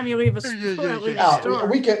every time you leave a store.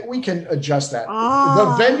 We can adjust that.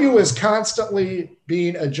 The venue is constantly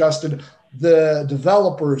being adjusted. The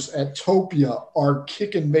developers at Topia are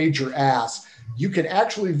kicking major ass. You can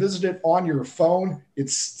actually visit it on your phone.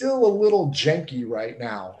 It's still a little janky right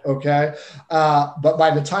now. Okay. But by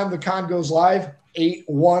the time the con goes live,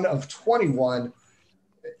 8/1 of 21,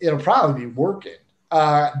 it'll probably be working.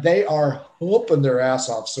 They are whooping their ass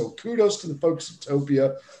off. So kudos to the folks at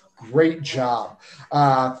Topia. Great job.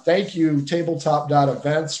 Thank you,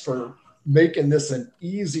 tabletop.events, for making this an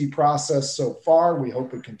easy process so far. We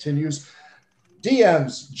hope it continues.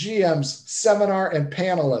 DMs, GMs, seminar, and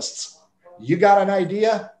panelists. You got an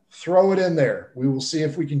idea? Throw it in there. We will see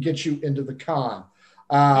if we can get you into the con.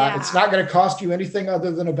 It's not going to cost you anything other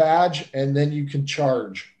than a badge, and then you can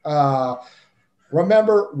charge.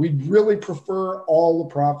 Remember, we'd really prefer all the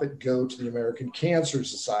profit go to the American Cancer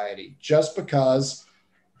Society, just because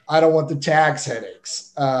I don't want the tax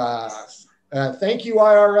headaches. Thank you,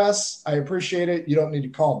 IRS. I appreciate it. You don't need to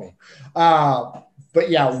call me. But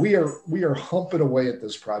yeah, we are humping away at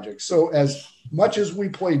this project. So as much as we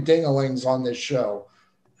play ding-a-lings on this show,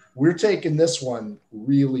 we're taking this one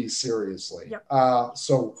really seriously. Yep.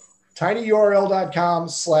 So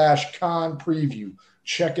tinyurl.com/con preview.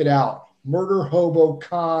 Check it out.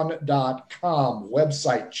 murderhobocon.com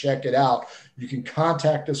website. Check it out. You can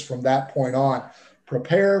contact us from that point on.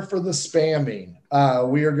 Prepare for the spamming.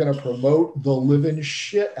 We are going to promote the living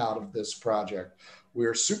shit out of this project. We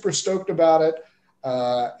are super stoked about it.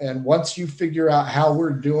 And once you figure out how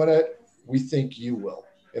we're doing it, we think you will.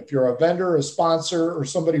 If you're a vendor, a sponsor, or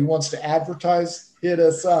somebody who wants to advertise, hit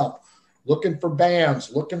us up. Looking for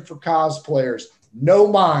bands, looking for cosplayers. No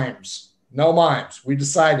mimes. No mimes. We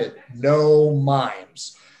decided no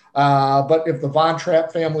mimes. But if the Von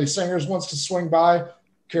Trapp Family Singers wants to swing by,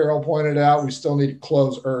 Carol pointed out we still need a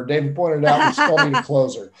closer, or David pointed out we still need a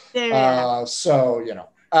closer. So, you know.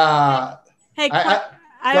 Hey, I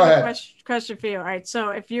have a question for you. All right.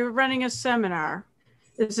 So if you're running a seminar,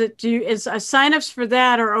 is signups for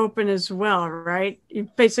that are open as well, right? You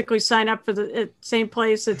basically sign up for the same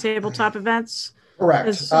place, the tabletop events? Correct.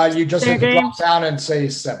 You just hit the drop down and say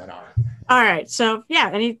seminar. All right. So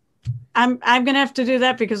yeah, I'm gonna have to do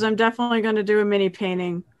that because I'm definitely gonna do a mini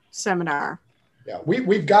painting seminar. Yeah,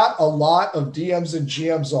 we've got a lot of DMs and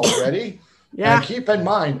GMs already. Yeah. And keep in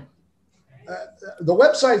mind, the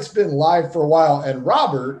website's been live for a while. And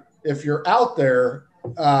Robert, if you're out there,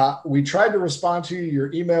 we tried to respond to you.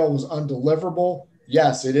 Your email was undeliverable.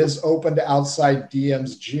 Yes, it is open to outside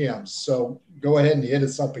DMs, GMs. So go ahead and hit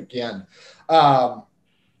us up again.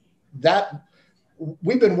 That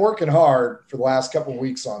we've been working hard for the last couple of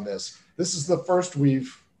weeks on this. This is the first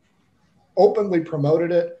we've openly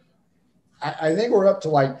promoted it. I think we're up to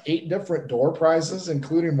like 8 different door prizes,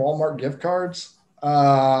 including Walmart gift cards.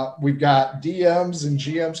 We've got DMs and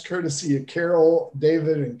GMs courtesy of Carol,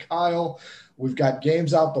 David, and Kyle. We've got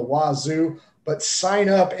games out the wazoo, but sign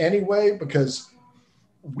up anyway because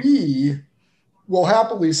we will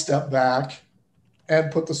happily step back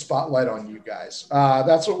and put the spotlight on you guys.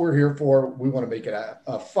 That's what we're here for. We want to make it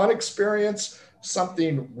a fun experience,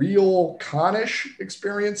 something real con-ish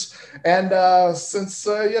experience. And since,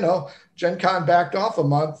 Gen Con backed off a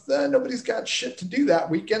month, nobody's got shit to do that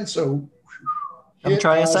weekend. So come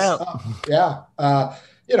try us out. Yeah.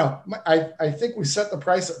 I think we set the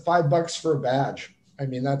price at $5 for a badge. I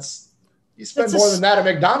mean, you spend more than that at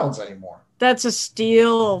McDonald's anymore. That's a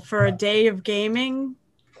steal for a day of gaming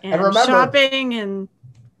and remember, shopping and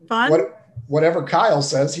fun. Whatever Kyle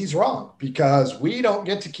says, he's wrong because we don't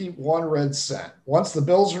get to keep 1 red cent. Once the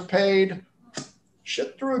bills are paid,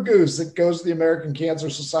 shit through a goose. It goes to the American Cancer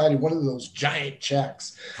Society, one of those giant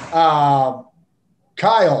checks. Kyle,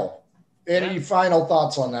 any final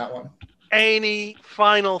thoughts on that one? Any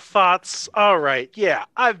final thoughts? All right. Yeah,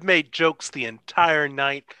 I've made jokes the entire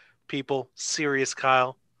night. People, serious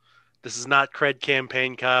Kyle. This is not Cred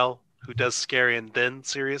Campaign Kyle, who does scary and then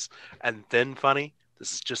serious and then funny.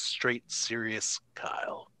 This is just straight serious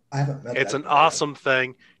Kyle. I haven't met It's that an guy. awesome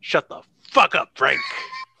thing. Shut the fuck up, Frank.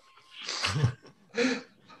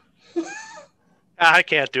 I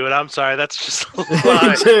can't do it. I'm sorry. That's just a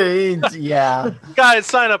lie. Yeah. Guys,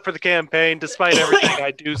 sign up for the campaign, despite everything I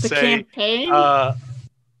do The say. campaign?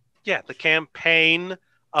 Yeah, the campaign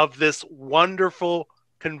of this wonderful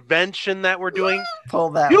convention that we're doing.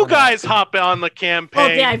 Pull that. You one guys hop on the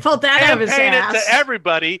campaign. Oh, yeah, I pulled that out of his Campaign ass. it to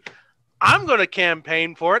everybody. I'm going to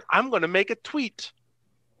campaign for it. I'm going to make a tweet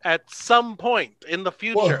at some point in the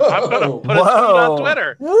future. Whoa. I'm going to put a tweet on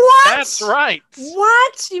Twitter. What? That's right.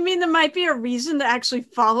 What? You mean there might be a reason to actually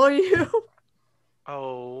follow you?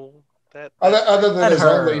 Oh, that. Other than That his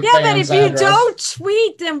hurt. OnlyFans Yeah, but if you address. don't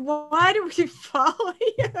tweet, then why do we follow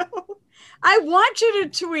you? I want you to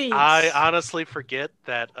tweet. I honestly forget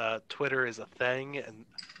that Twitter is a thing, and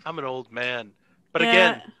I'm an old man. But Yeah.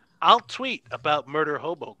 again, I'll tweet about Murder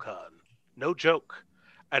HoboCon. No joke.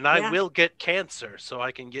 And I will get cancer so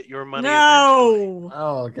I can get your money eventually. No.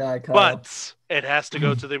 Oh, God. Kyle. But it has to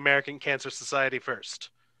go to the American Cancer Society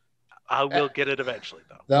first. I will get it eventually,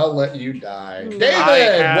 though. They'll let you die. I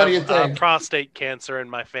David, what do you think? Prostate cancer in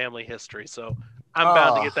my family history, so I'm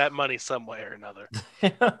bound to get that money some way or another.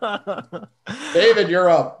 David, you're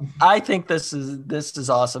up. I think this is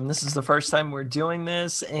awesome. This is the first time we're doing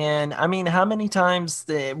this, and I mean, how many times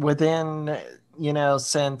within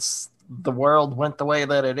since the world went the way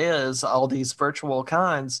that it is, all these virtual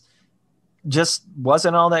cons just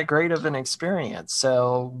wasn't all that great of an experience.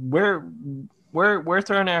 So we're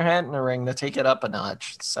throwing our hat in the ring to take it up a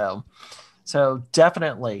notch. So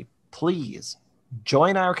definitely, please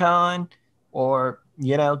join our con, or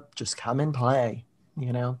just come and play.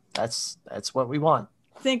 That's what we want.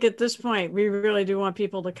 I think at this point, we really do want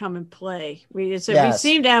people to come and play. We Yes.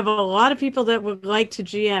 seem to have a lot of people that would like to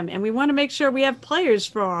GM, and we want to make sure we have players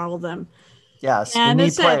for all of them. Yes, And we need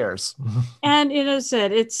it's a- players. And you know,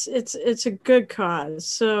 said it's a good cause,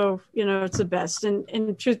 so you know it's the best.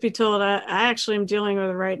 And truth be told, I actually am dealing with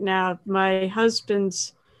it right now. My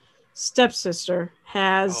husband's stepsister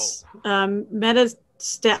has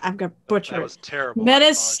metastatic. I'm gonna butcher That it. was terrible. I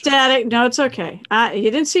apologize. Metastatic. No, it's okay.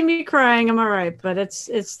 You didn't see me crying. I'm all right, but it's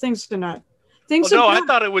things are not. Things Oh, no, are I good.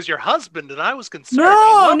 thought it was your husband, and I was concerned.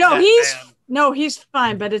 I love that man. he's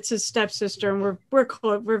fine, but it's his stepsister, and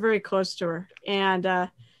we're very close to her, and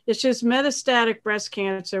it's just metastatic breast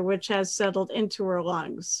cancer, which has settled into her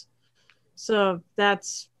lungs. So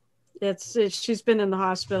she's been in the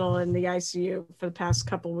hospital in the ICU for the past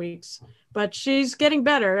couple weeks, but she's getting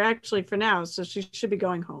better actually for now, so she should be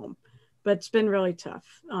going home. But it's been really tough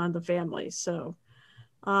on the family, so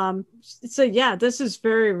yeah, this is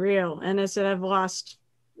very real. And I said, I've lost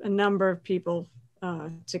a number of people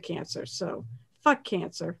to cancer. So fuck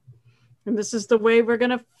cancer. And this is the way we're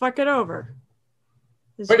going to fuck it over.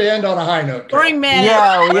 Way to end on a high note. Throwing man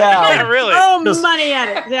Yeah, Yeah, really. throw Just- money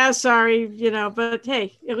at it. Yeah, sorry, but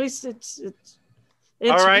hey, at least it's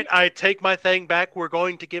All right, I take my thing back. We're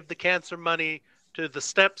going to give the cancer money to the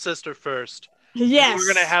stepsister first. yes.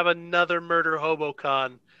 We're going to have another Murder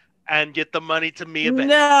HoboCon and get the money to me eventually.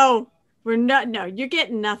 No, we're not. No, you're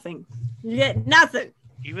getting nothing. You get nothing.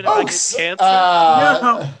 Even if I get Folks, cancer?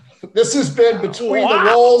 No. this has been Between Wow.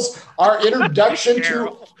 the Rolls, our introduction to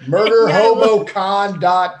Carol.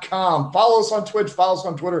 murderhobocon.com. Follow us on Twitch, follow us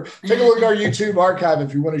on Twitter. Take a look at our YouTube archive.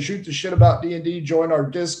 If you want to shoot the shit about D&D, join our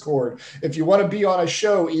Discord. If you want to be on a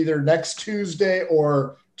show either next Tuesday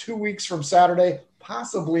or 2 weeks from Saturday,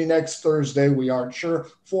 possibly next Thursday, we aren't sure,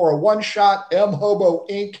 for a one-shot, mhobo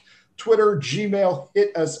Inc., Twitter, Gmail,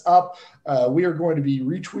 hit us up. We are going to be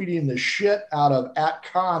retweeting the shit out of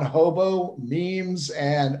 @ConHobo memes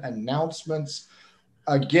and announcements.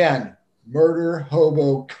 Again,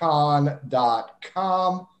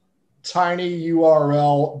 murderhobocon.com,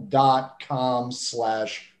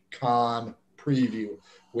 tinyurl.com/con preview.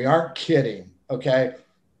 We aren't kidding, okay?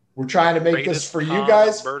 We're trying to make this Greatest for you con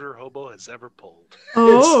guys. a Murder Hobo has ever pulled.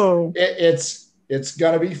 Oh, It's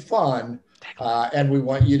going to be fun, and we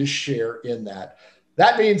want you to share in that.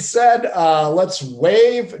 That being said, let's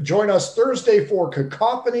wave. Join us Thursday for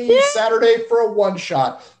Cacophony, Saturday for a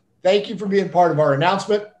one-shot. Thank you for being part of our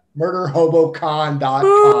announcement,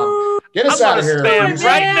 murderhobocon.com. Get us I'm out of gonna here. spam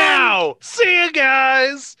right now. See you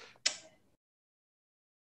guys.